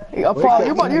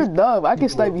 Paul, you're dumb. I can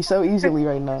snipe you so easily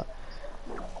right now.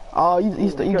 Oh, you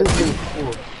just did.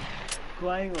 Cool,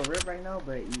 I ain't gonna rip right now,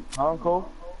 but Uncle?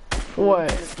 What?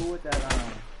 cool with that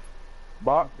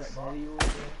Box?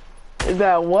 Is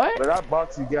that what? But that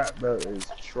box you got, bro, is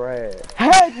trash.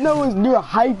 Heck no, you're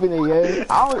hyping it, yeah.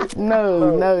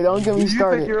 No, don't get me Do you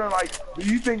started.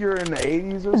 think you're in the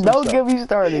 80s or something? Don't get me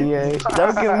started, yeah.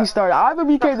 Don't get me started. I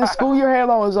remember you came to school, your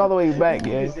hairline was all the way back,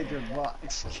 yeah. You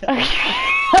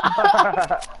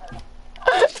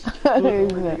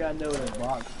gotta know the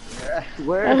box.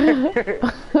 Where?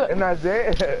 And I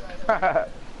said,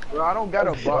 bro, I don't got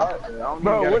a box.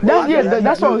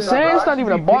 That's what I'm saying. It's not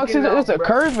even a box. It's a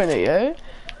curve in it, yeah.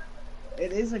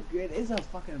 It is a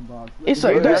fucking box. There's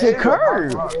a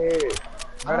curve.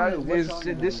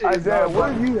 This shit Isaiah,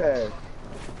 what do you have?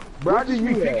 Bro, I just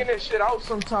be picking this shit out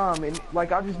sometime, and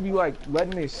like I just be like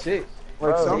letting it sit.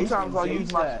 Like Bro, sometimes I'll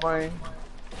use my spring.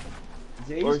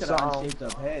 Jay, Or you got an something. unshaped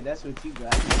up head. That's what you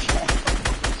got.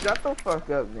 Shut the fuck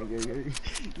up, nigga.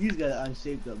 You just got an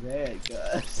unshaped up head,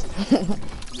 cuz.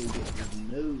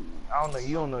 No. I don't know.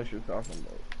 You don't know what you're talking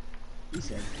about. He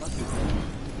said, fuck it.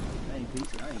 I ain't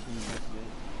picking that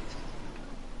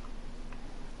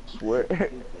Swear.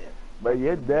 But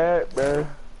your dad, bro.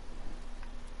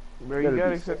 Bro, you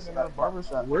gotta accept me at a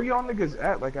barbershop. Where y'all niggas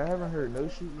at? Like I haven't heard no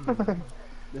shooting.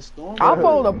 The storm. I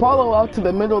followed Apollo out to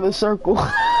the middle of the circle.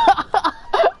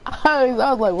 I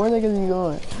was like, where niggas you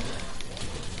going?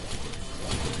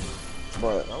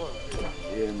 But,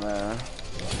 yeah, man.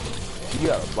 You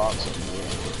got a box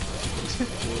in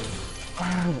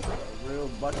Real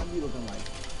bucket you looking like.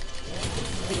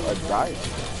 there. A diet.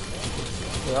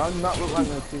 Yeah, I'm not look like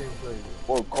no kid.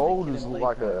 Or Cole just look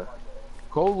like a...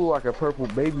 Cole look like a purple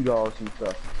baby doll or some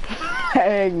stuff.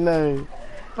 Heck no.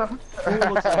 Cool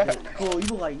looks like it. Cool, you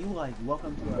look like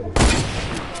welcome to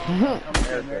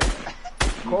America.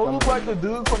 Cole look like the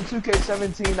dude from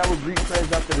 2K17 that would greet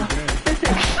Prez after the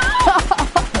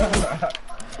game.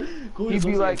 Cool, He'd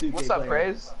be like, 2K "What's up, player.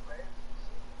 Prez?"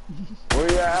 Where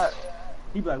you at?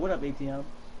 He'd be like, what up, ATM?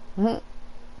 Mhm.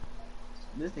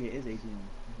 This nigga is ATM.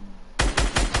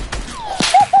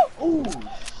 Oh, shit.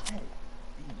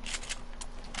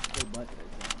 Good butt, it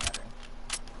doesn't matter.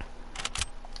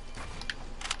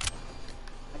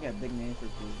 I got a big name for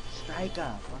food.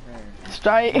 Striker, fucker.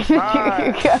 Strike.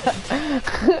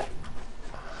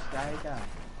 Striker.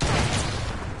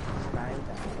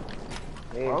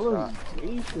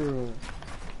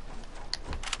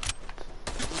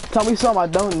 Tell me something I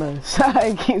don't know.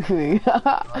 Thank you.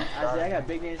 I got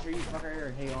big names for you,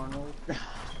 fucker. Hey, Arnold.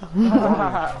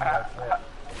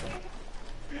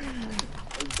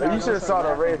 You should have saw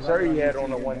the red shirt he had on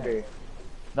the one day.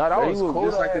 No, that was looked cool.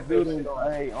 just like the dude in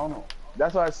on Hey on him.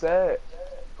 That's what I said.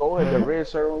 Go ahead, the red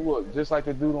shirt on look just like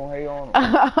the dude on Hey on him.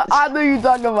 I knew you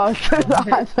talking about.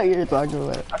 I know you were talking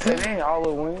about. I said, ain't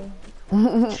Halloween.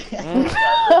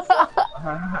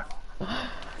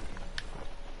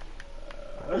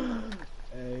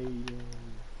 Hey,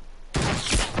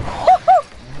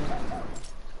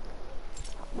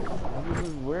 This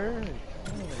is weird.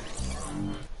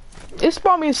 It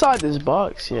spawned me inside this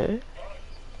box, yeah.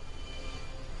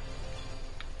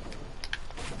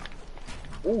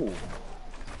 Ooh.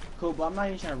 cool, but I'm not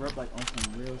even trying to rub like on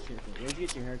some real shit. Where'd you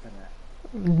get your haircut at?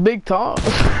 Big Tom.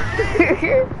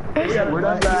 Where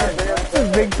that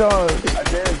guy? Big Tom. I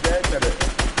did that cutter.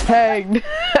 Hey,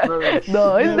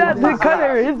 no, it's not the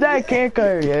cutter. His dad can't cut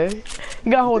her, yeah.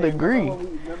 You gotta hold a degree.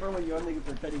 Remember when y'all niggas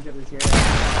were cutting each other's hair?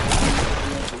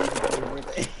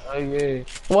 Oh yeah.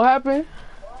 What happened?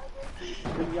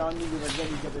 When y'all niggas were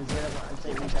cutting each other's hair, I'm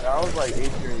saying each I was like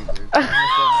 8th grade.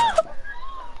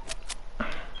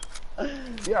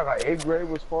 Yeah, like 8th grade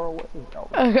was far away. To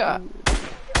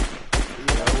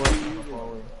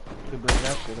bring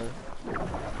that shit up.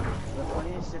 The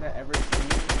funniest shit I ever seen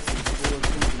was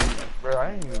Bro,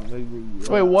 I ain't even know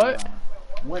you. Wait, what?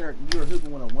 winter. You were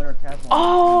hooping with a winter cap on.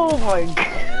 Oh my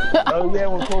god. Oh yeah,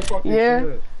 when Cole fucking Yeah.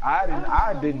 shit.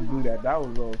 I didn't do that. That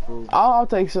was all cool. I'll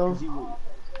take some.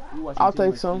 I'll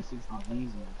take some.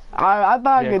 I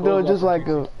thought I could do it just like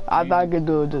him. I thought I could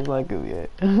do it just like him, yeah.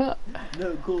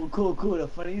 No, cool. The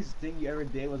funniest thing you ever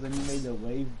did was when you made the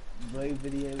wave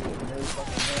video with no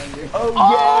fucking hand. Oh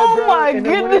Oh yeah, bro. my And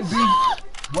then goodness.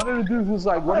 one of the dudes was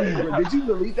like, "What are you? Did you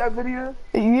delete that video?"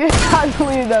 Yeah, I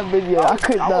deleted that video. I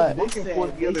could I not. was looking for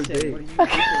it the other day. What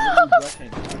are you brushing?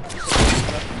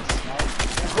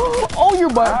 Oh, your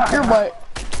butt. Your butt.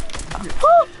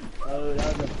 Oh,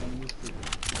 that was the funniest thing.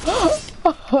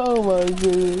 Oh my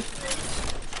goodness.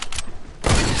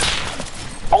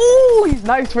 Oh, he's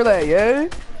nice for that, yeah.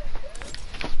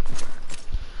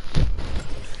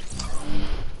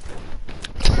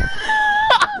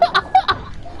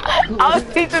 I was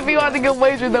teaching people how to get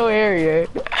waves with no hair, yeah.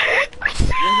 Where's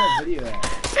that video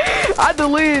at? I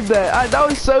deleted that. That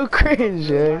was so cringe,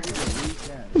 yeah.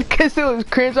 Because it was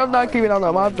cringe, I'm not keeping it on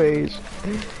my page. I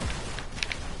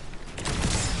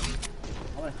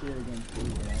want to see it again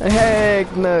too,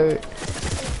 Heck no.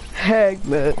 Heck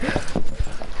no.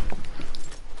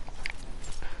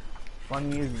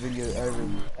 Funniest video ever.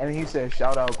 And he said,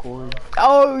 "Shout out Corey."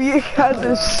 Oh yeah, I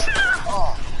just.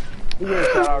 He said,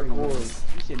 "Shout out Corey."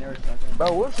 You should never stop that.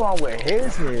 Bro, what's wrong with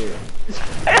his head?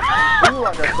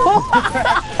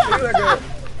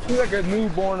 He's like a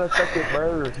newborn affected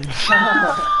bird.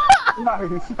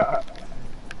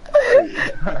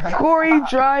 Corey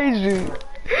tries you.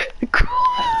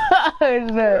 Corey's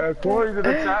in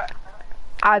the chat.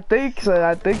 I think so.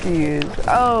 I think he is.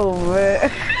 Oh man.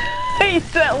 He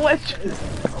said what?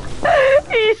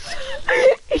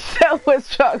 He said what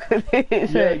chocolate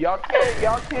is. Yeah, y'all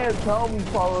can't tell me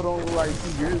Paulo don't look like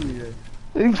T Grizzly.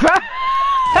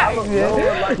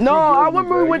 No, I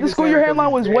remember we went to school. Your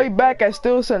hairline was way back at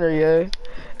Steel Center, yeah.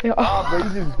 Oh, but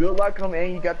you just built like him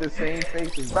and you got the same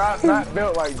face as not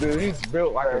built like dude. He's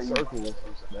built like a circle or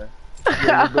something, man.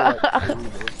 Yeah, he's built like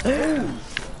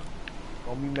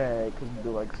don't be mad because you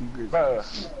built like T Grizzly. Bro,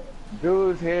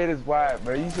 dude's head is wide,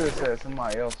 bro. You should have said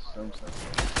somebody else or something.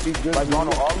 He's good. Like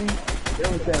Ronald Ollie, they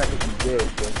were saying like he's dead,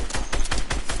 bro.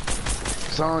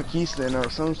 Sean Keyston or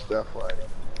some stuff like.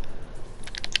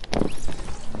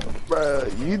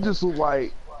 Bruh, you just look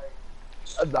like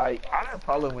I didn't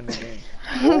follow in the game.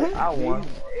 I won.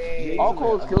 All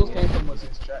Cole's kills came from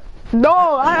his trap.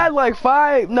 No, I had like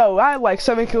 5. No, I had like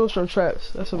 7 kills from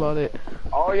traps. That's about it.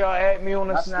 All y'all add me on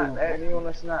the snap. Add me on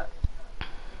the snap.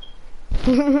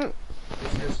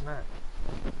 What's your snap?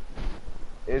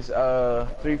 It's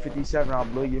 357. I'll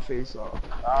blow your face off.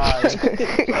 Alright.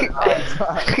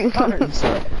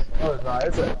 No, it's not.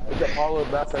 It's a Paulo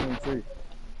Bat 73.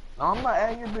 No, I'm not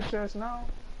adding your bitch ass now.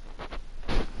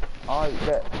 Alright,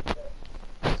 bet.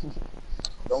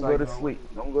 Don't go to sleep.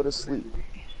 Don't go to sleep.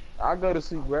 I go to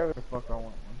sleep wherever the fuck I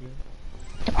want.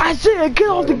 Okay? I said get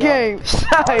off the game.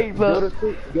 Sorry, Go bro. to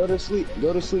sleep. Go to sleep.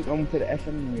 Go to sleep. I'm gonna put an FM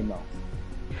in your mouth.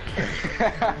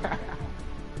 That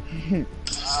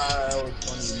was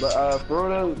funny. But for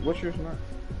real, what's your snap?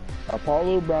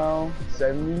 Apollo Brown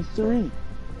 73.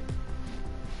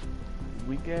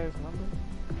 Weak ass number?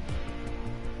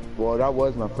 Well, that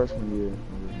was my freshman year.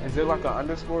 Is it like an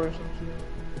underscore or some shit?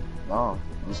 No,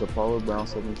 just Apollo Brown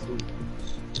 73.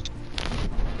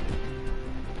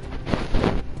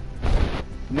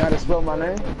 You know how to spell my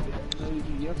name?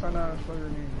 You're trying to spell your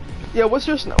name. Yeah, what's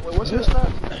your snap? What's your snap?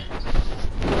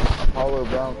 Apollo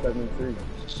Brown 73.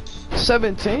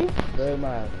 17? Very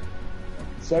mad.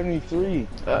 73.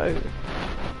 Are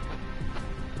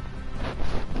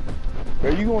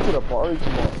you going to the party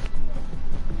tomorrow?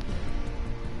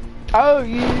 Oh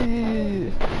yeah.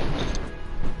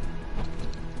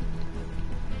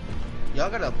 Y'all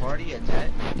got a party at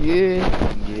 10? Yeah.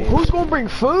 Who's gonna bring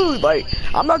food? Like,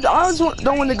 I'm not. I just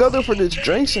don't want to go there for the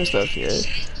drinks and stuff. Yeah.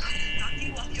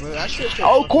 Bro, I should've said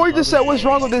Oh, fucking Corey just said, barbecue. "What's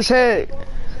wrong with his head?"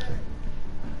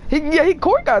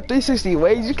 Corey got 360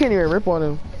 waves. You can't even rip on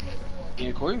him.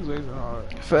 Yeah, Corey's waves are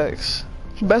hard. Facts.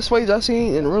 Best waves I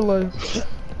seen in real life.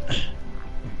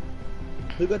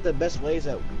 Who got the best ways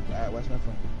at West Memphis?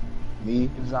 Me.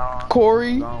 Zon.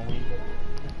 Corey. Zon.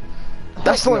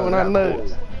 That's the only one I know.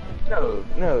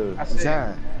 No. I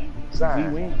said-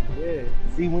 Zion. Yeah.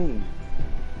 Z-Wing.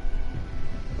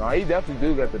 No, he definitely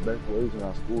do got the best waves in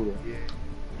our school though. Yeah.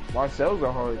 Marcel's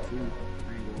are hard too.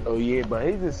 Oh yeah, but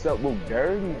he just so look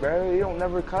dirty, bro. He don't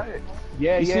never cut it.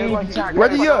 Yeah, You yeah. see, Like, he-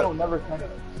 Ready like, up. he don't never cut it.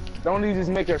 Don't he just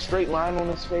make a straight line on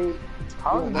his face?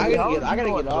 I gotta get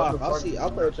off.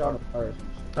 I'll play with y'all first.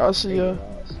 I'll see ya.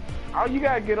 Oh, you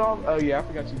gotta get off. Oh yeah, I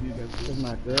forgot you did that. Cause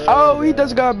my girl. Oh, he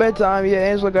does got bedtime. Yeah,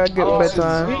 Angela got good Oh,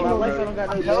 bedtime. My wife, I don't got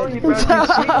no I'm telling you, bed. bro. You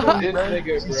cheating on this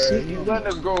nigga, He's bro. cheating. You letting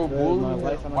us go Bro, bully. my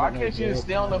wife, I don't Why got no can't you just bed.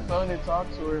 stay on the phone and talk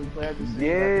to her and play at the same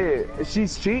time? Yeah,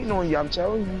 she's cheating on you. I'm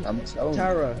telling you. I'm telling you.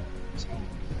 Tyra,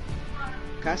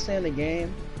 can I stay in the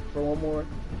game for one more?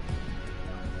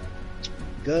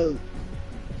 Go.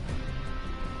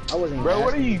 I wasn't. Bro,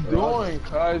 what are asking you for all doing,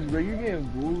 cuz? Bro, you getting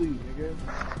bullied, nigga.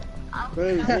 Bro,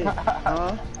 is it,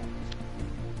 huh?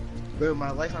 Bro,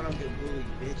 my life I don't get bullied,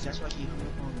 bitch. That's why he hung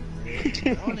up on me.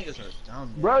 Y'all niggas are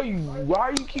dumb. Bro, why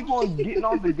you keep on getting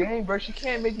off the game, bro? She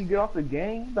can't make you get off the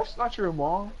game. That's not your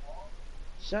mom.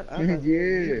 Shut up. Yeah.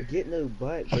 You get no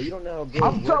butt, bro. You don't know how good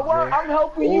I'm I'm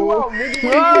helping you out,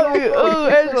 nigga. Oh,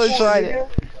 Angela tried it.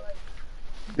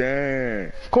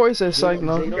 Damn. Corey said psych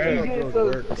no. You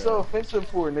getting so offensive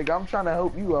for it, nigga. I'm trying to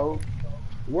help you out.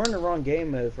 We're in the wrong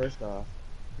game mode, first off.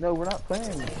 No, we're not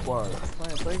playing squad. We're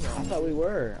playing I playground. thought we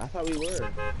were. I thought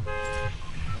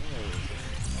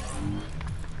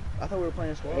we were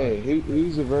playing squad. Hey,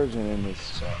 who's a virgin in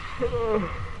this chat?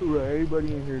 Right,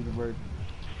 everybody in here is a virgin.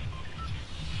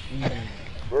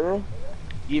 Bro?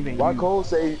 Even Why you. Cole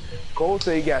say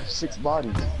he got 6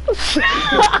 bodies?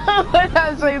 Why did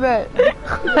I say that?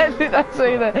 Why did I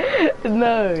say that?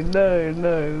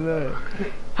 No.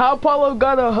 How Paulo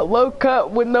got a low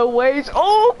cut with no waves?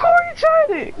 Oh, Corey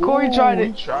tried it. Corey tried He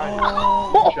it. tried it.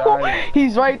 He tried it.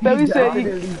 He's right though. He said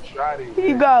He tried it.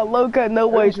 he got a low cut, no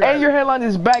waves, tried and your hairline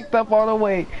is backed up all the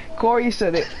way. Corey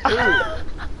said it. Oh,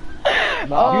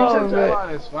 Your man.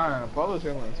 hairline is fine. Apollo's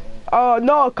hairline is fine. Oh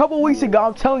no, a couple weeks ago,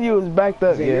 I'm telling you, it was backed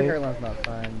up. Zay, your Yeah. hairline's not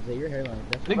fine. Zay, your hairline is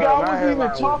definitely Nigga, I wasn't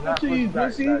even talking to you,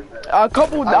 pussy. I'm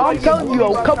telling you,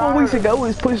 a couple weeks ago, it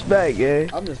was pushed back. Yeah.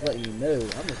 I'm just letting you know.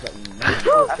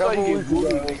 I saw you get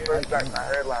bullied, nigga. My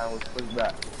hairline was pushed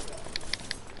back.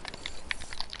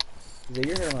 Zay,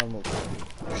 your hairline looks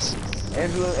fine.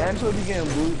 Angela be getting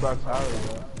bullied by Tyler,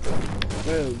 bro.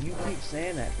 Bro, you keep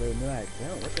saying that, bro. No, I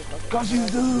don't. What the fuck? Cause you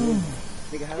do.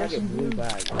 Nigga, how do I get bullied by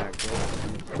a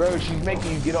girl? Bro, she's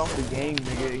making you get off the game,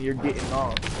 nigga, and you're getting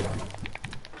off.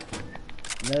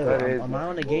 No, That is am I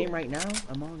on the game right now?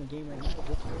 I'm on the game right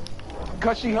now.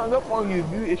 Cause she hung up on you,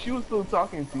 dude. If she was still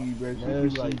talking to you, bro, she'd No, be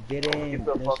she like, didn't.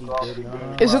 the No, fuck she off did me,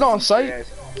 not. Is it on site?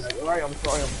 alright, I'm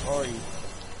sorry.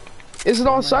 Is it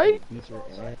on site? Beat your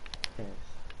ass.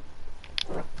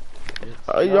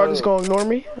 Y'all just gonna ignore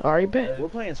me? Alright, bet. We're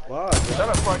playing squad. Bro. Shut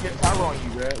up before I get Tyler on you,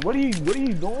 bro. What are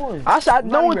you doing? I said,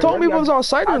 no not one even told me if ready. it was on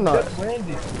site or I not. just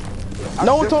landed.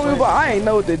 No one told me, but I ain't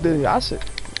know what they did. I said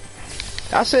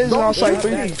it's on site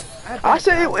 3. I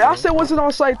said was it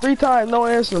on site 3 times? No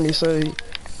one answered me. So,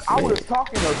 I was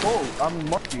talking to Cole. I'm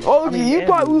Marky. oh, I mean, you Andy.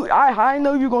 probably I didn't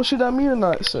know you were gonna shoot at me or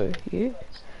not. So, yeah.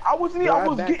 I wasn't. Bro, I I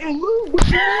was back- getting lube. What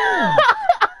you mean?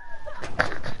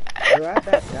 Bro, I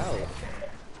backed out.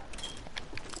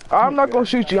 I'm not gonna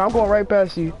shoot you. I'm going right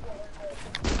past you.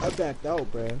 I backed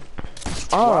out, bro.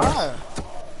 Oh, Why?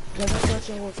 Cause I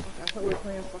thought we were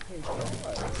playing fucking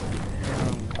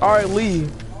squad. all right, leave.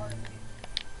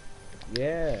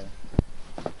 Yeah.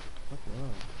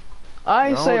 I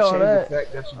ain't say all that. The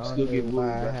fact that you I still don't get know bullied.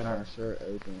 why I That's had my not- shirt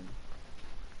open.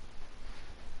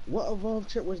 What evolved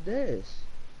chip was this?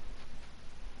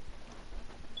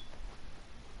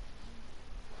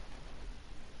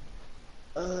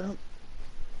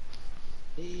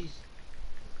 These.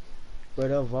 But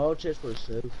the evolved chips were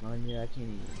so fun, yeah, I can't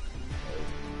even.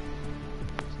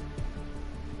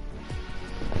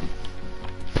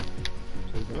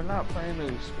 So We're not playing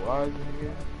those squads,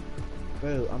 nigga.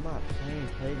 Bro, I'm not playing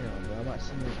playground, bro. I'm not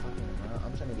sitting there fucking around.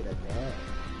 I'm trying to get a dub.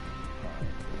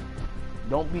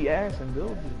 Don't be ass and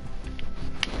build it.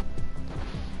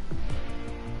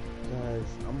 Cause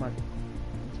I'm trying to get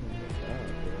a dub,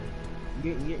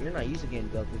 bro. You're not used to getting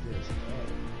dubs with your squad.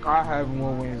 I have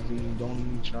more wins than you. Don't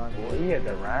even try. Boy, he had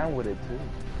to rhyme with it too.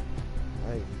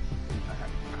 Like,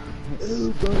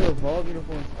 dude, bro, the Evolve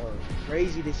uniforms are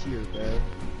crazy this year, bro.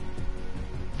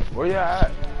 Where you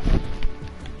at?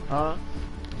 Huh?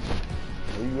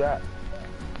 Where you at?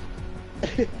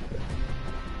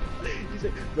 He's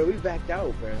like, bro, we backed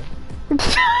out, bro.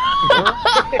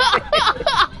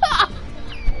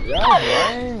 Yeah,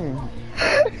 lame.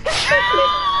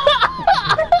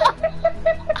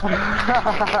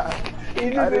 He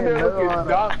just I in didn't there know looking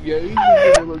dumb, yo. He just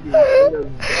in there looking dumb.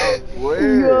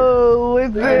 Where? Yo, what's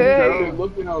He's that?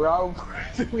 looking around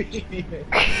for me.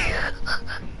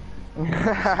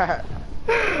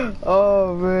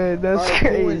 Oh man, that's Alright,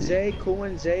 crazy. Cool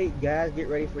and Zay, guys, get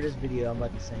ready for this video. I'm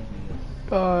about to send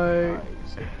you. Alright.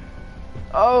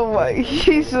 Oh my,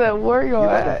 he said, where you You're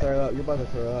about to at? throw up. You're about to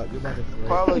throw up. You're about to throw up.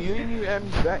 Paulo, you didn't even add me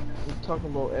back. We're talking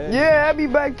about Ed. Yeah, I'll be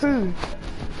back too.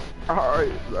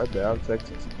 Alright, right there, I'm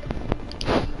texting.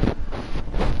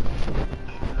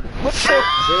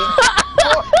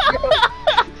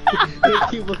 Keep looking,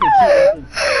 keep looking.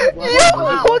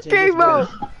 Yo, what came out?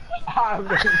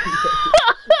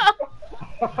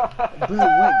 Bro,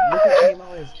 wait, look what came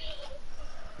out as.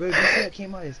 Bro, you see what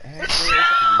came out as ass, bro?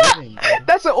 It's living, bro.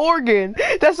 That's an organ.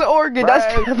 That's an organ. That's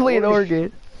Right, definitely an boy.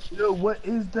 organ. Yo, what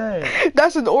is that?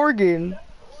 That's an organ.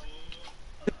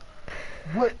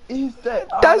 What is that?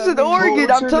 That's an organ.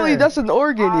 what's I'm your telling you, name? that's an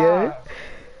organ, yeah.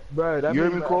 Bro, that You hear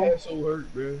made me, my Cole? ass so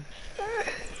hurt, bro.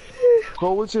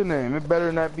 Cole, what's your name? It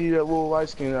better not be that little light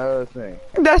skin thing.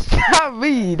 That's not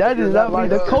me. That is not me.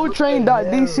 The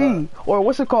Coltrane.dc. Or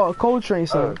what's it called? Coltrane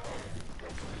son.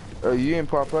 You ain't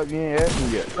pop up, you ain't asked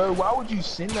me yet. Bro, why would you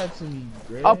send that to me,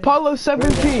 bro? Apollo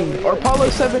 17 or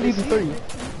Apollo 73.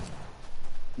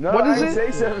 No, What I is didn't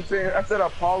it? say 17. I said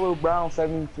Apollo Brown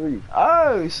 73.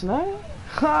 Oh, snap.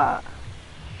 Ha.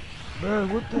 Bro,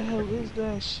 what the hell is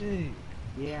that shit?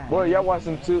 Yeah. Boy, y'all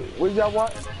watching too. What did y'all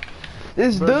watch?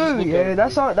 This Bro, just dude, look yeah. at it.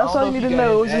 That's all I don't you know need if to you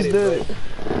know. got It's it this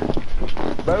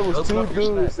dude. But it was Open two up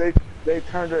your dudes. They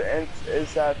turned their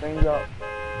inside things out.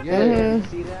 Yeah, Mhm. you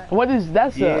see that? What is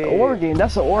that's Yeah. an organ?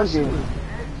 That's an organ.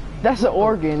 That's an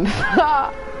organ.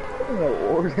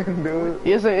 Organ, dude.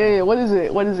 Yes, it is. What is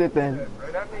it? What is it then?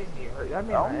 Bro, that made me hurt. That I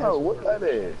made don't know what that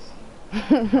is.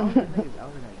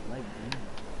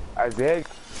 Isaiah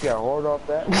got hard off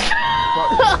that.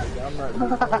 I'm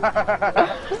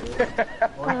not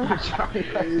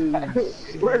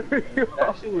Where we go?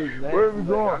 That shit was nasty. Where we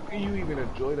going? How can you even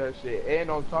enjoy that shit? And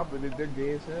on top of it, they're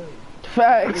gay as hell.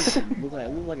 Facts. Look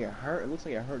like it hurt. It looks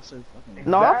like it hurt so fucking.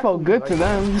 No, I felt good to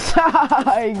them.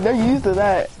 Like, they're used to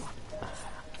that.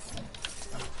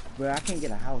 Bro, I can't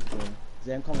get a house, bro.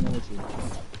 Zay, I'm coming in with you.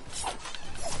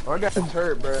 Oh, I got a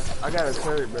turret, bro. I got a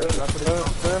turret, bro.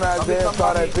 Then Isaiah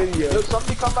saw that video. Yo,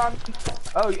 somebody come by me.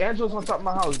 Oh, Angela's on top of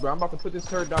my house, bro. I'm about to put this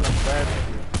turret down and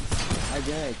fast.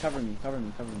 Isaiah, cover me, cover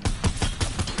me, cover me.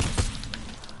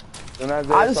 Then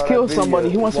Isaiah I just saw killed that video. somebody.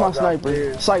 He wants my Walked out sniper.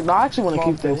 there. It's like, no, I actually want to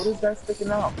keep What this. is that sticking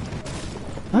out?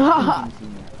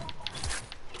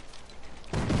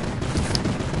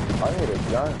 I need a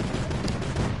gun.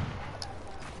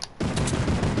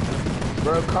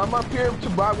 Bro, come up here to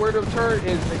buy where the turret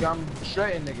is, nigga. I'm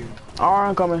shredding, nigga. Alright,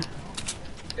 I'm coming.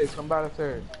 Hey, come by the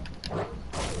turret.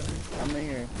 I'm in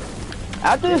here.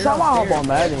 After this, I'm gonna hop on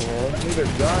Madden, man. I need a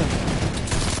gun.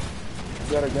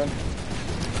 You got a gun?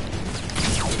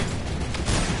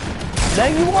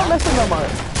 Dang, you won't messing them up.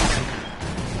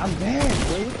 I'm dead,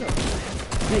 bro. What the?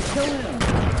 They killing him.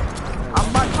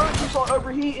 My turret keeps on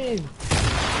overheating.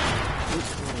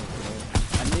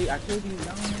 I killed you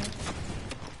down there.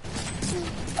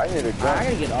 I need a I gun.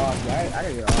 gotta get off, bro. I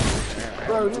gotta get off.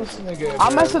 Bro, this nigga.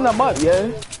 I'm messing them up,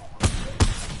 yeah.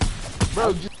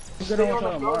 Bro, just Good stay on on the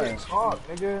time, phone alright. and talk,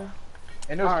 nigga.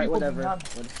 And those Alright, people whatever. behind-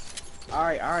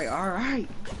 Alright.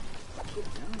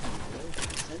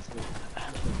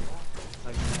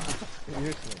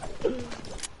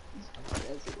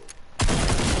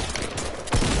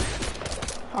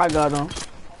 I got him.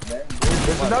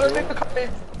 There's another nigga coming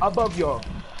above y'all.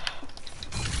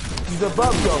 He's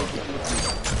above y'all.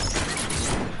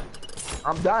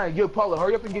 I'm dying. Yo, Paula,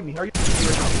 hurry up and get me. Hurry up.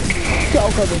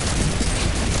 I'm coming.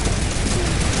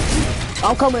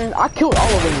 I'm coming. I killed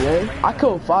all of them, yeah. I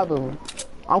killed 5 of them.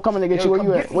 I'm coming to get Yo, you. Where you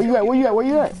come at? get Where you at? Where you at? Where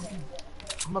you at?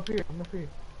 I'm up here. I'm up here.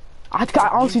 I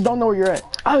honestly don't know where you're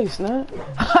at. Oh, snap.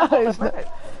 Oh,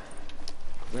 snap.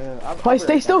 Man, Wait,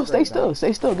 stay still, stay still,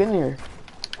 stay still. Get in here.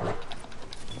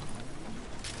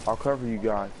 I'll cover you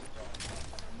guys.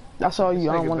 That's all you.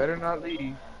 I don't Nigga want. better not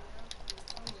leave.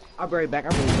 I'll be right back.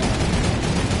 I'll be right back.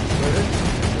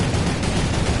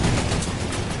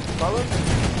 Follow?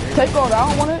 Take all that. I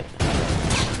don't want it.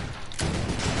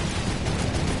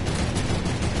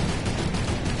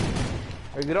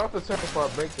 Hey, get off the circle before I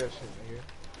break that shit, nigga.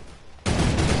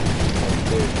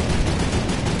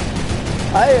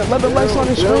 Hey, 11 likes on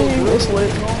the stream. It's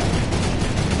lit.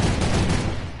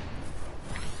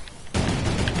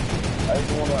 I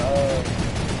just wanna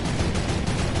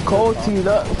Cold teed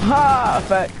up. Ha!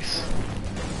 Facts.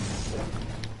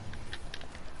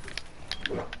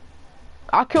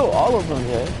 I killed all of them,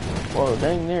 yeah. Well,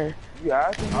 dang near. yeah,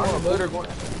 I think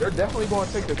They're definitely going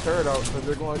to take the turret out because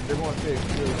they're going to take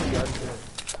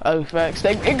Oh, facts.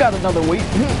 It got another week.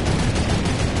 yeah,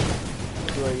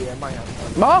 it might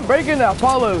have. No, I'm breaking that,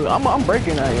 Paulo. I'm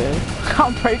breaking that, yeah.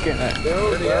 I'm breaking that.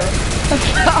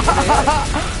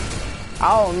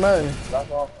 I don't know.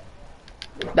 that's all.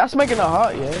 That's making it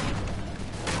hot, yeah.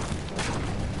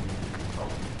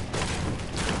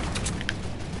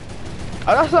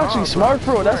 Oh, that's actually smart,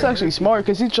 bro. That's actually smart,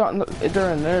 because he's trying to,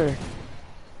 they're in there.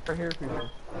 Right here, people.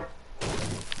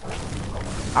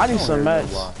 I need some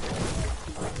meds.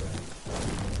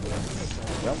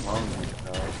 Yeah, I'm hungry,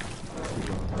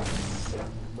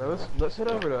 Bro, let's head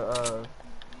over to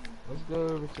let's go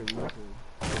over to YouTube.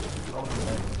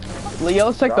 Leo,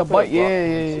 let's take the bite.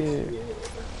 Yeah.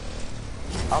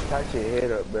 I'll patch your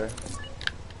head up, bro.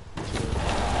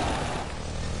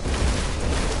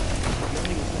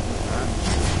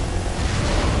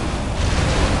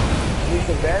 Need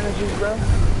some bandages, bro?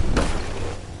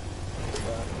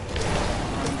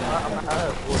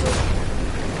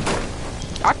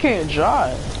 I can't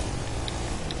drive.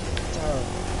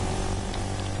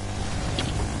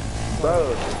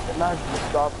 Bro, it's not just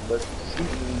stop, but see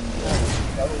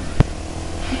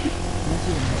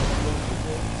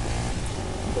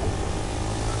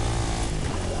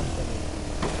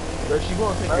Bro, she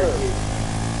gonna take your kid.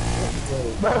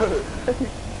 Bro,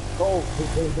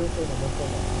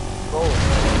 Go.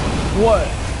 What?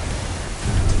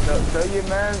 tell your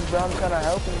man, bro, I'm trying to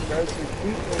help him, bro.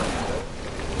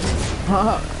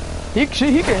 He can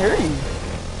hear you.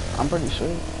 I'm pretty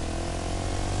sure.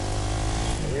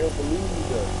 He'll believe you,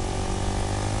 though.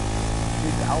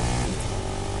 He's out.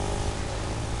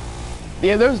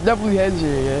 Yeah, there's definitely heads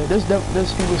here. Yeah, there's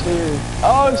people still here.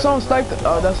 Oh, someone sniped.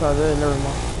 Oh, that's not it. Never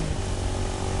mind.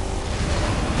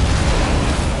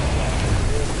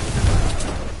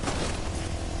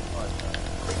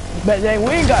 But dang, we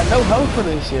ain't got no help for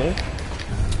this, yeah.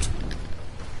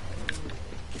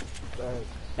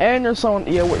 And there's someone.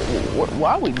 Yeah,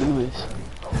 why we do this?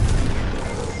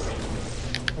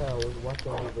 Watch the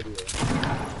whole video.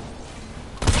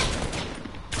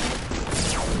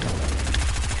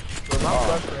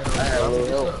 I had a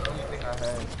little help. Anything I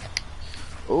had.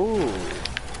 Ooh.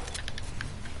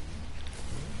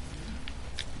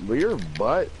 But your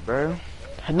butt, bro.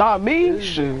 Not me,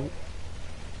 shoot.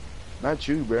 Not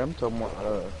you, bro. I'm talking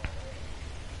about,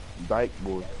 Dyke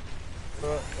boy.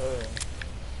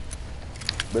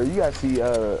 Bro, you gotta see,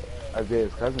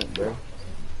 Isaiah's cousin, bro.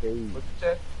 Hey. What you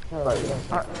say? What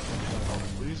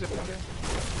did you say again?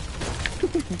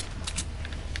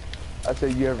 I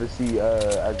said you ever see,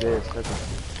 Isaiah's cousin.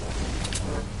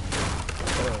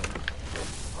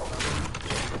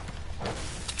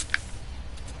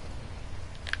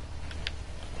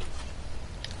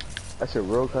 That's your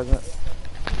real cousin?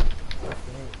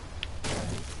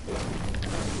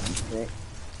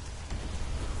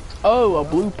 Oh, a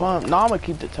blue pump. Nah, I'm gonna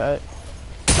keep the tag.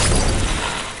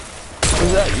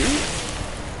 Was that you?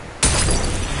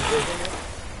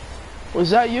 Was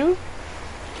that you?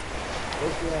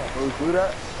 Who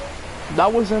that?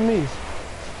 That wasn't me.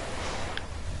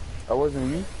 That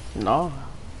wasn't you? No.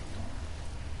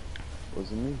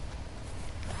 Wasn't me.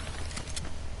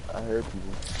 I heard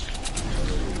people.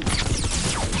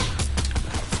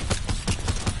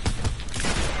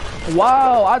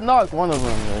 Wow, I knocked one of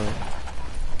them, man.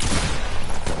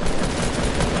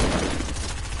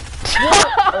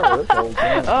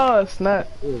 Oh, snap.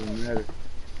 It doesn't matter.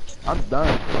 I'm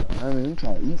done. I mean, I'm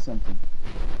trying to eat something.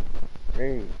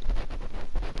 Hey.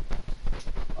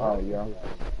 Oh, yeah.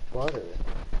 Butter.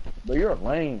 But you're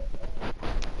lame.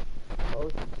 Oh,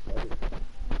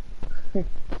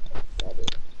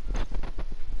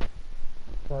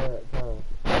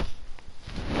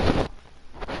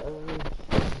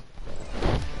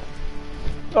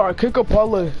 Alright, kick up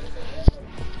parlay.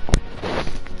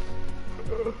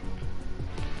 Bro,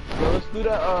 let's do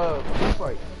that,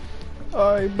 fight.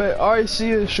 Alright, bet. Alright, see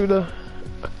you, shooter.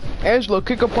 Angelo,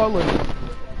 kick up Paulo.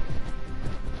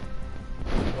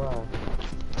 Wow.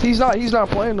 He's not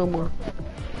playing no more.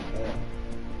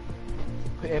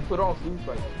 And put on food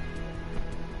fight.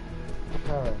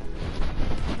 Her.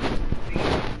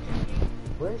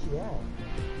 Where is she at?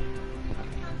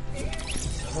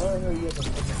 Tell her you have a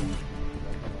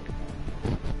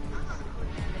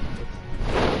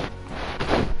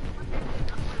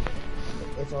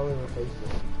It's all over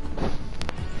Facebook.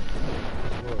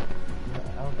 Look,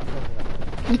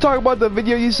 I'm You talking about the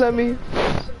video you sent me?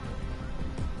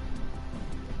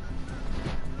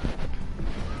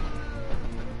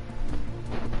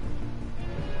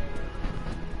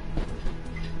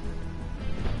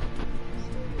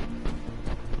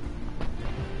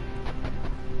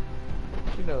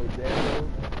 You know, damn.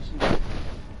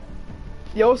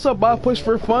 Yo, what's up, Bob? Push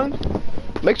for fun.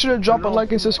 Make sure to drop a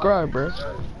like and subscribe, bro.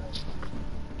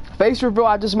 Face reveal.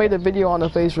 I just made a video on the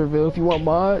face reveal. If you want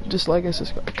mod, just like and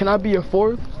subscribe. Can I be your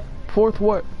fourth? Fourth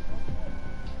what?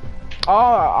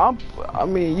 Oh, I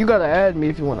mean, you gotta add me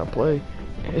if you wanna play.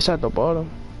 It's at the bottom.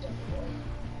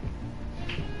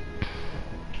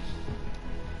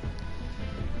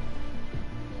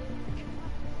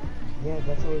 Yeah,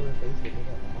 that's all over Facebook.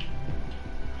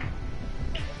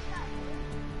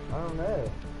 I don't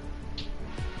know.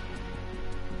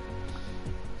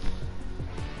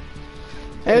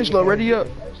 Angelo, ready up.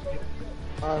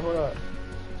 Alright, hold up.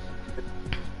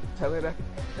 Tell her that.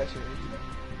 That's your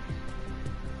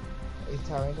Is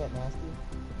Tyrant that nasty?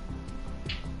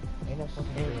 Ain't no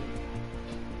fucking way.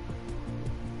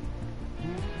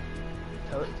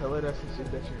 Tell her that's the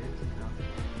shit that you're into now.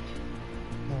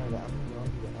 No, I'm gonna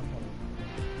do that. I'm coming.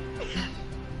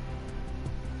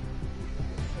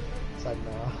 It's like,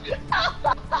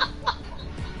 nah.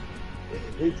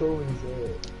 He told me he said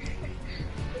it.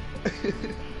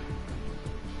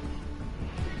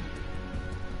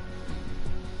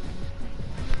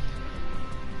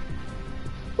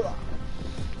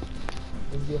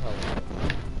 Let's do how.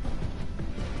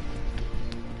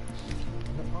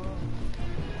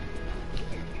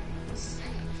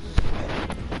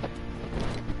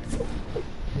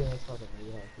 Yeah, it's fucking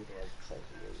weird how people like excited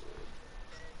to get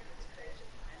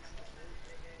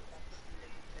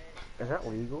weird. Is that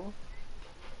legal?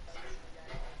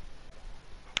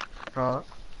 Huh?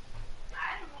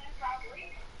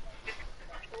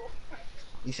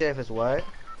 You said if it's what?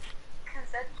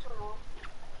 Consensual.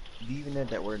 Do you even know what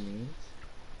that word means?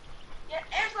 Yeah,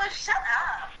 Angela, shut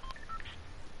up.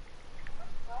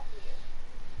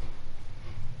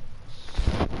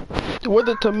 Where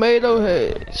the tomato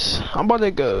heads? I'm about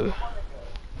to go.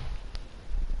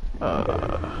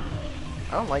 I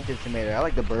don't like the tomato. I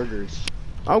like the burgers.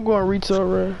 I'm going retail,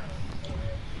 right?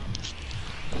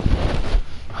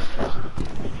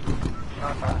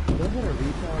 Doesn't a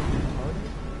retail use harder?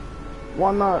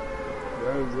 Why not?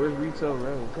 Bro, where's retail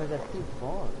road? Because that's too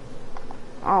far.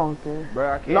 I don't care.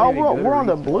 Bro, I can't No, even go to we're on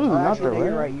the retail. blue, Oh, not actually, the no,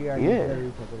 you're red. right. You're right. Yeah.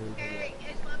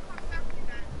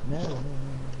 No.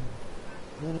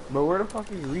 But where the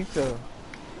fuck is retail?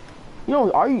 You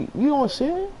don't? You don't see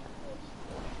it?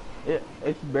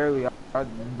 It's barely.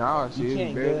 Nah, shit, You it's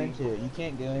can't go barely. into it. You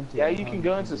can't go into Yeah, it. you can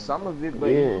go into some of it, but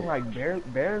Yeah. you can like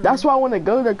barely. That's why I want to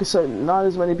go there, cause not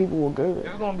as many people will go there.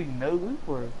 There's gonna be no loot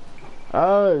for it.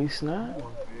 Oh, snap!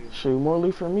 Shoot, more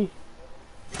loot for me.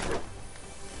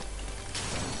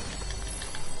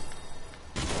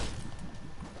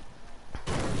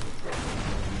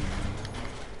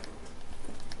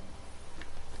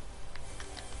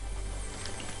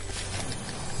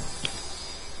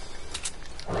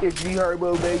 It's G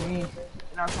Herbo, baby.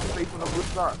 Now some safe on the blue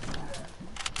spot.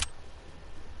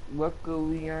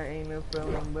 Luckily, I ain't no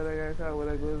felon, but I got caught with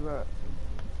a good shot.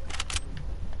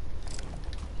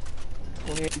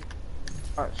 28.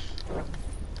 Watch.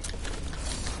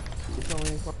 It's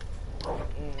only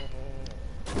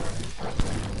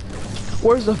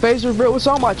Where's the phaser, bro? It's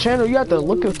on my channel. You have to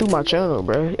look it through my channel,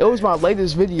 bro. It was my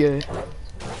latest video.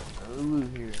 loot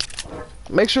here.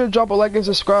 Make sure to drop a like and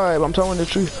subscribe. I'm telling the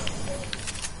truth.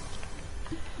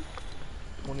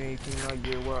 2018, I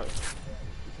get what?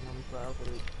 95 for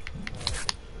the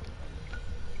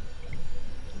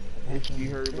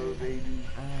HG Herbo, baby.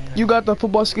 You got the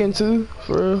football skin too,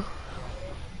 for real.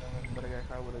 But I got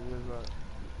caught with a good shot.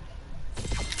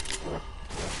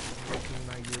 2018,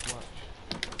 I get what?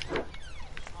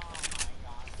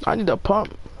 I need a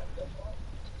pump.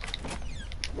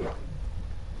 Bro,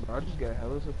 I just got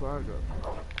hella supply drop.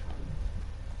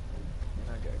 And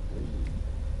I got good.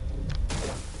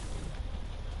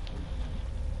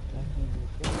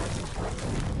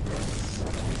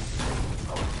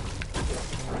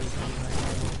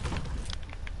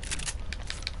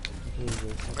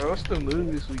 Oh, what's the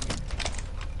move this weekend?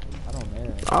 I don't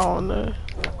know. I don't know.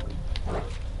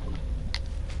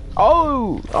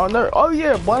 Oh no! Oh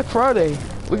yeah, Black Friday.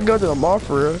 We can go to the mall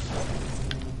for real.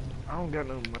 I don't got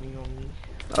no money on me.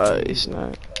 It's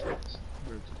not.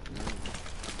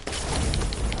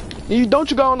 You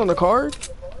don't you go on the card?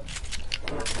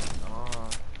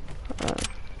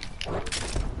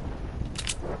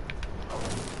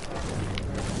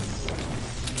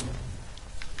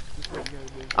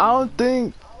 I don't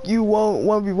think you won't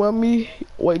 1v1 me.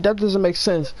 Wait, that doesn't make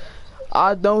sense.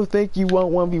 I don't think you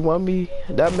won't 1v1 me.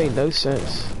 That made no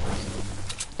sense.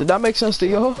 Did that make sense to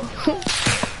y'all? Not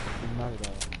at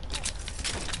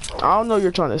all. I don't know what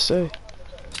you're trying to say.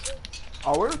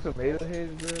 Oh, where's the tomato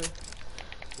heads, bro? This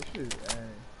shit is ass.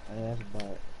 Hey, that's a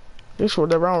bot. This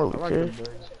whatever, I don't I really like care. the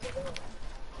birds.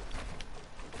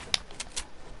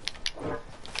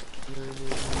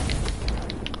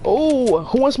 Oh,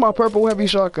 who wants my purple heavy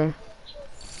shotgun?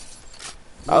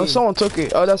 Oh, someone took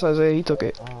it. Oh, that's Isaiah. He took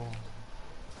it. Oh.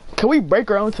 Can we break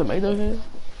our own tomato head?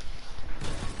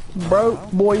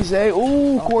 Broke, boy, Zay.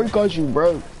 Ooh, Corey called you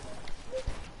broke.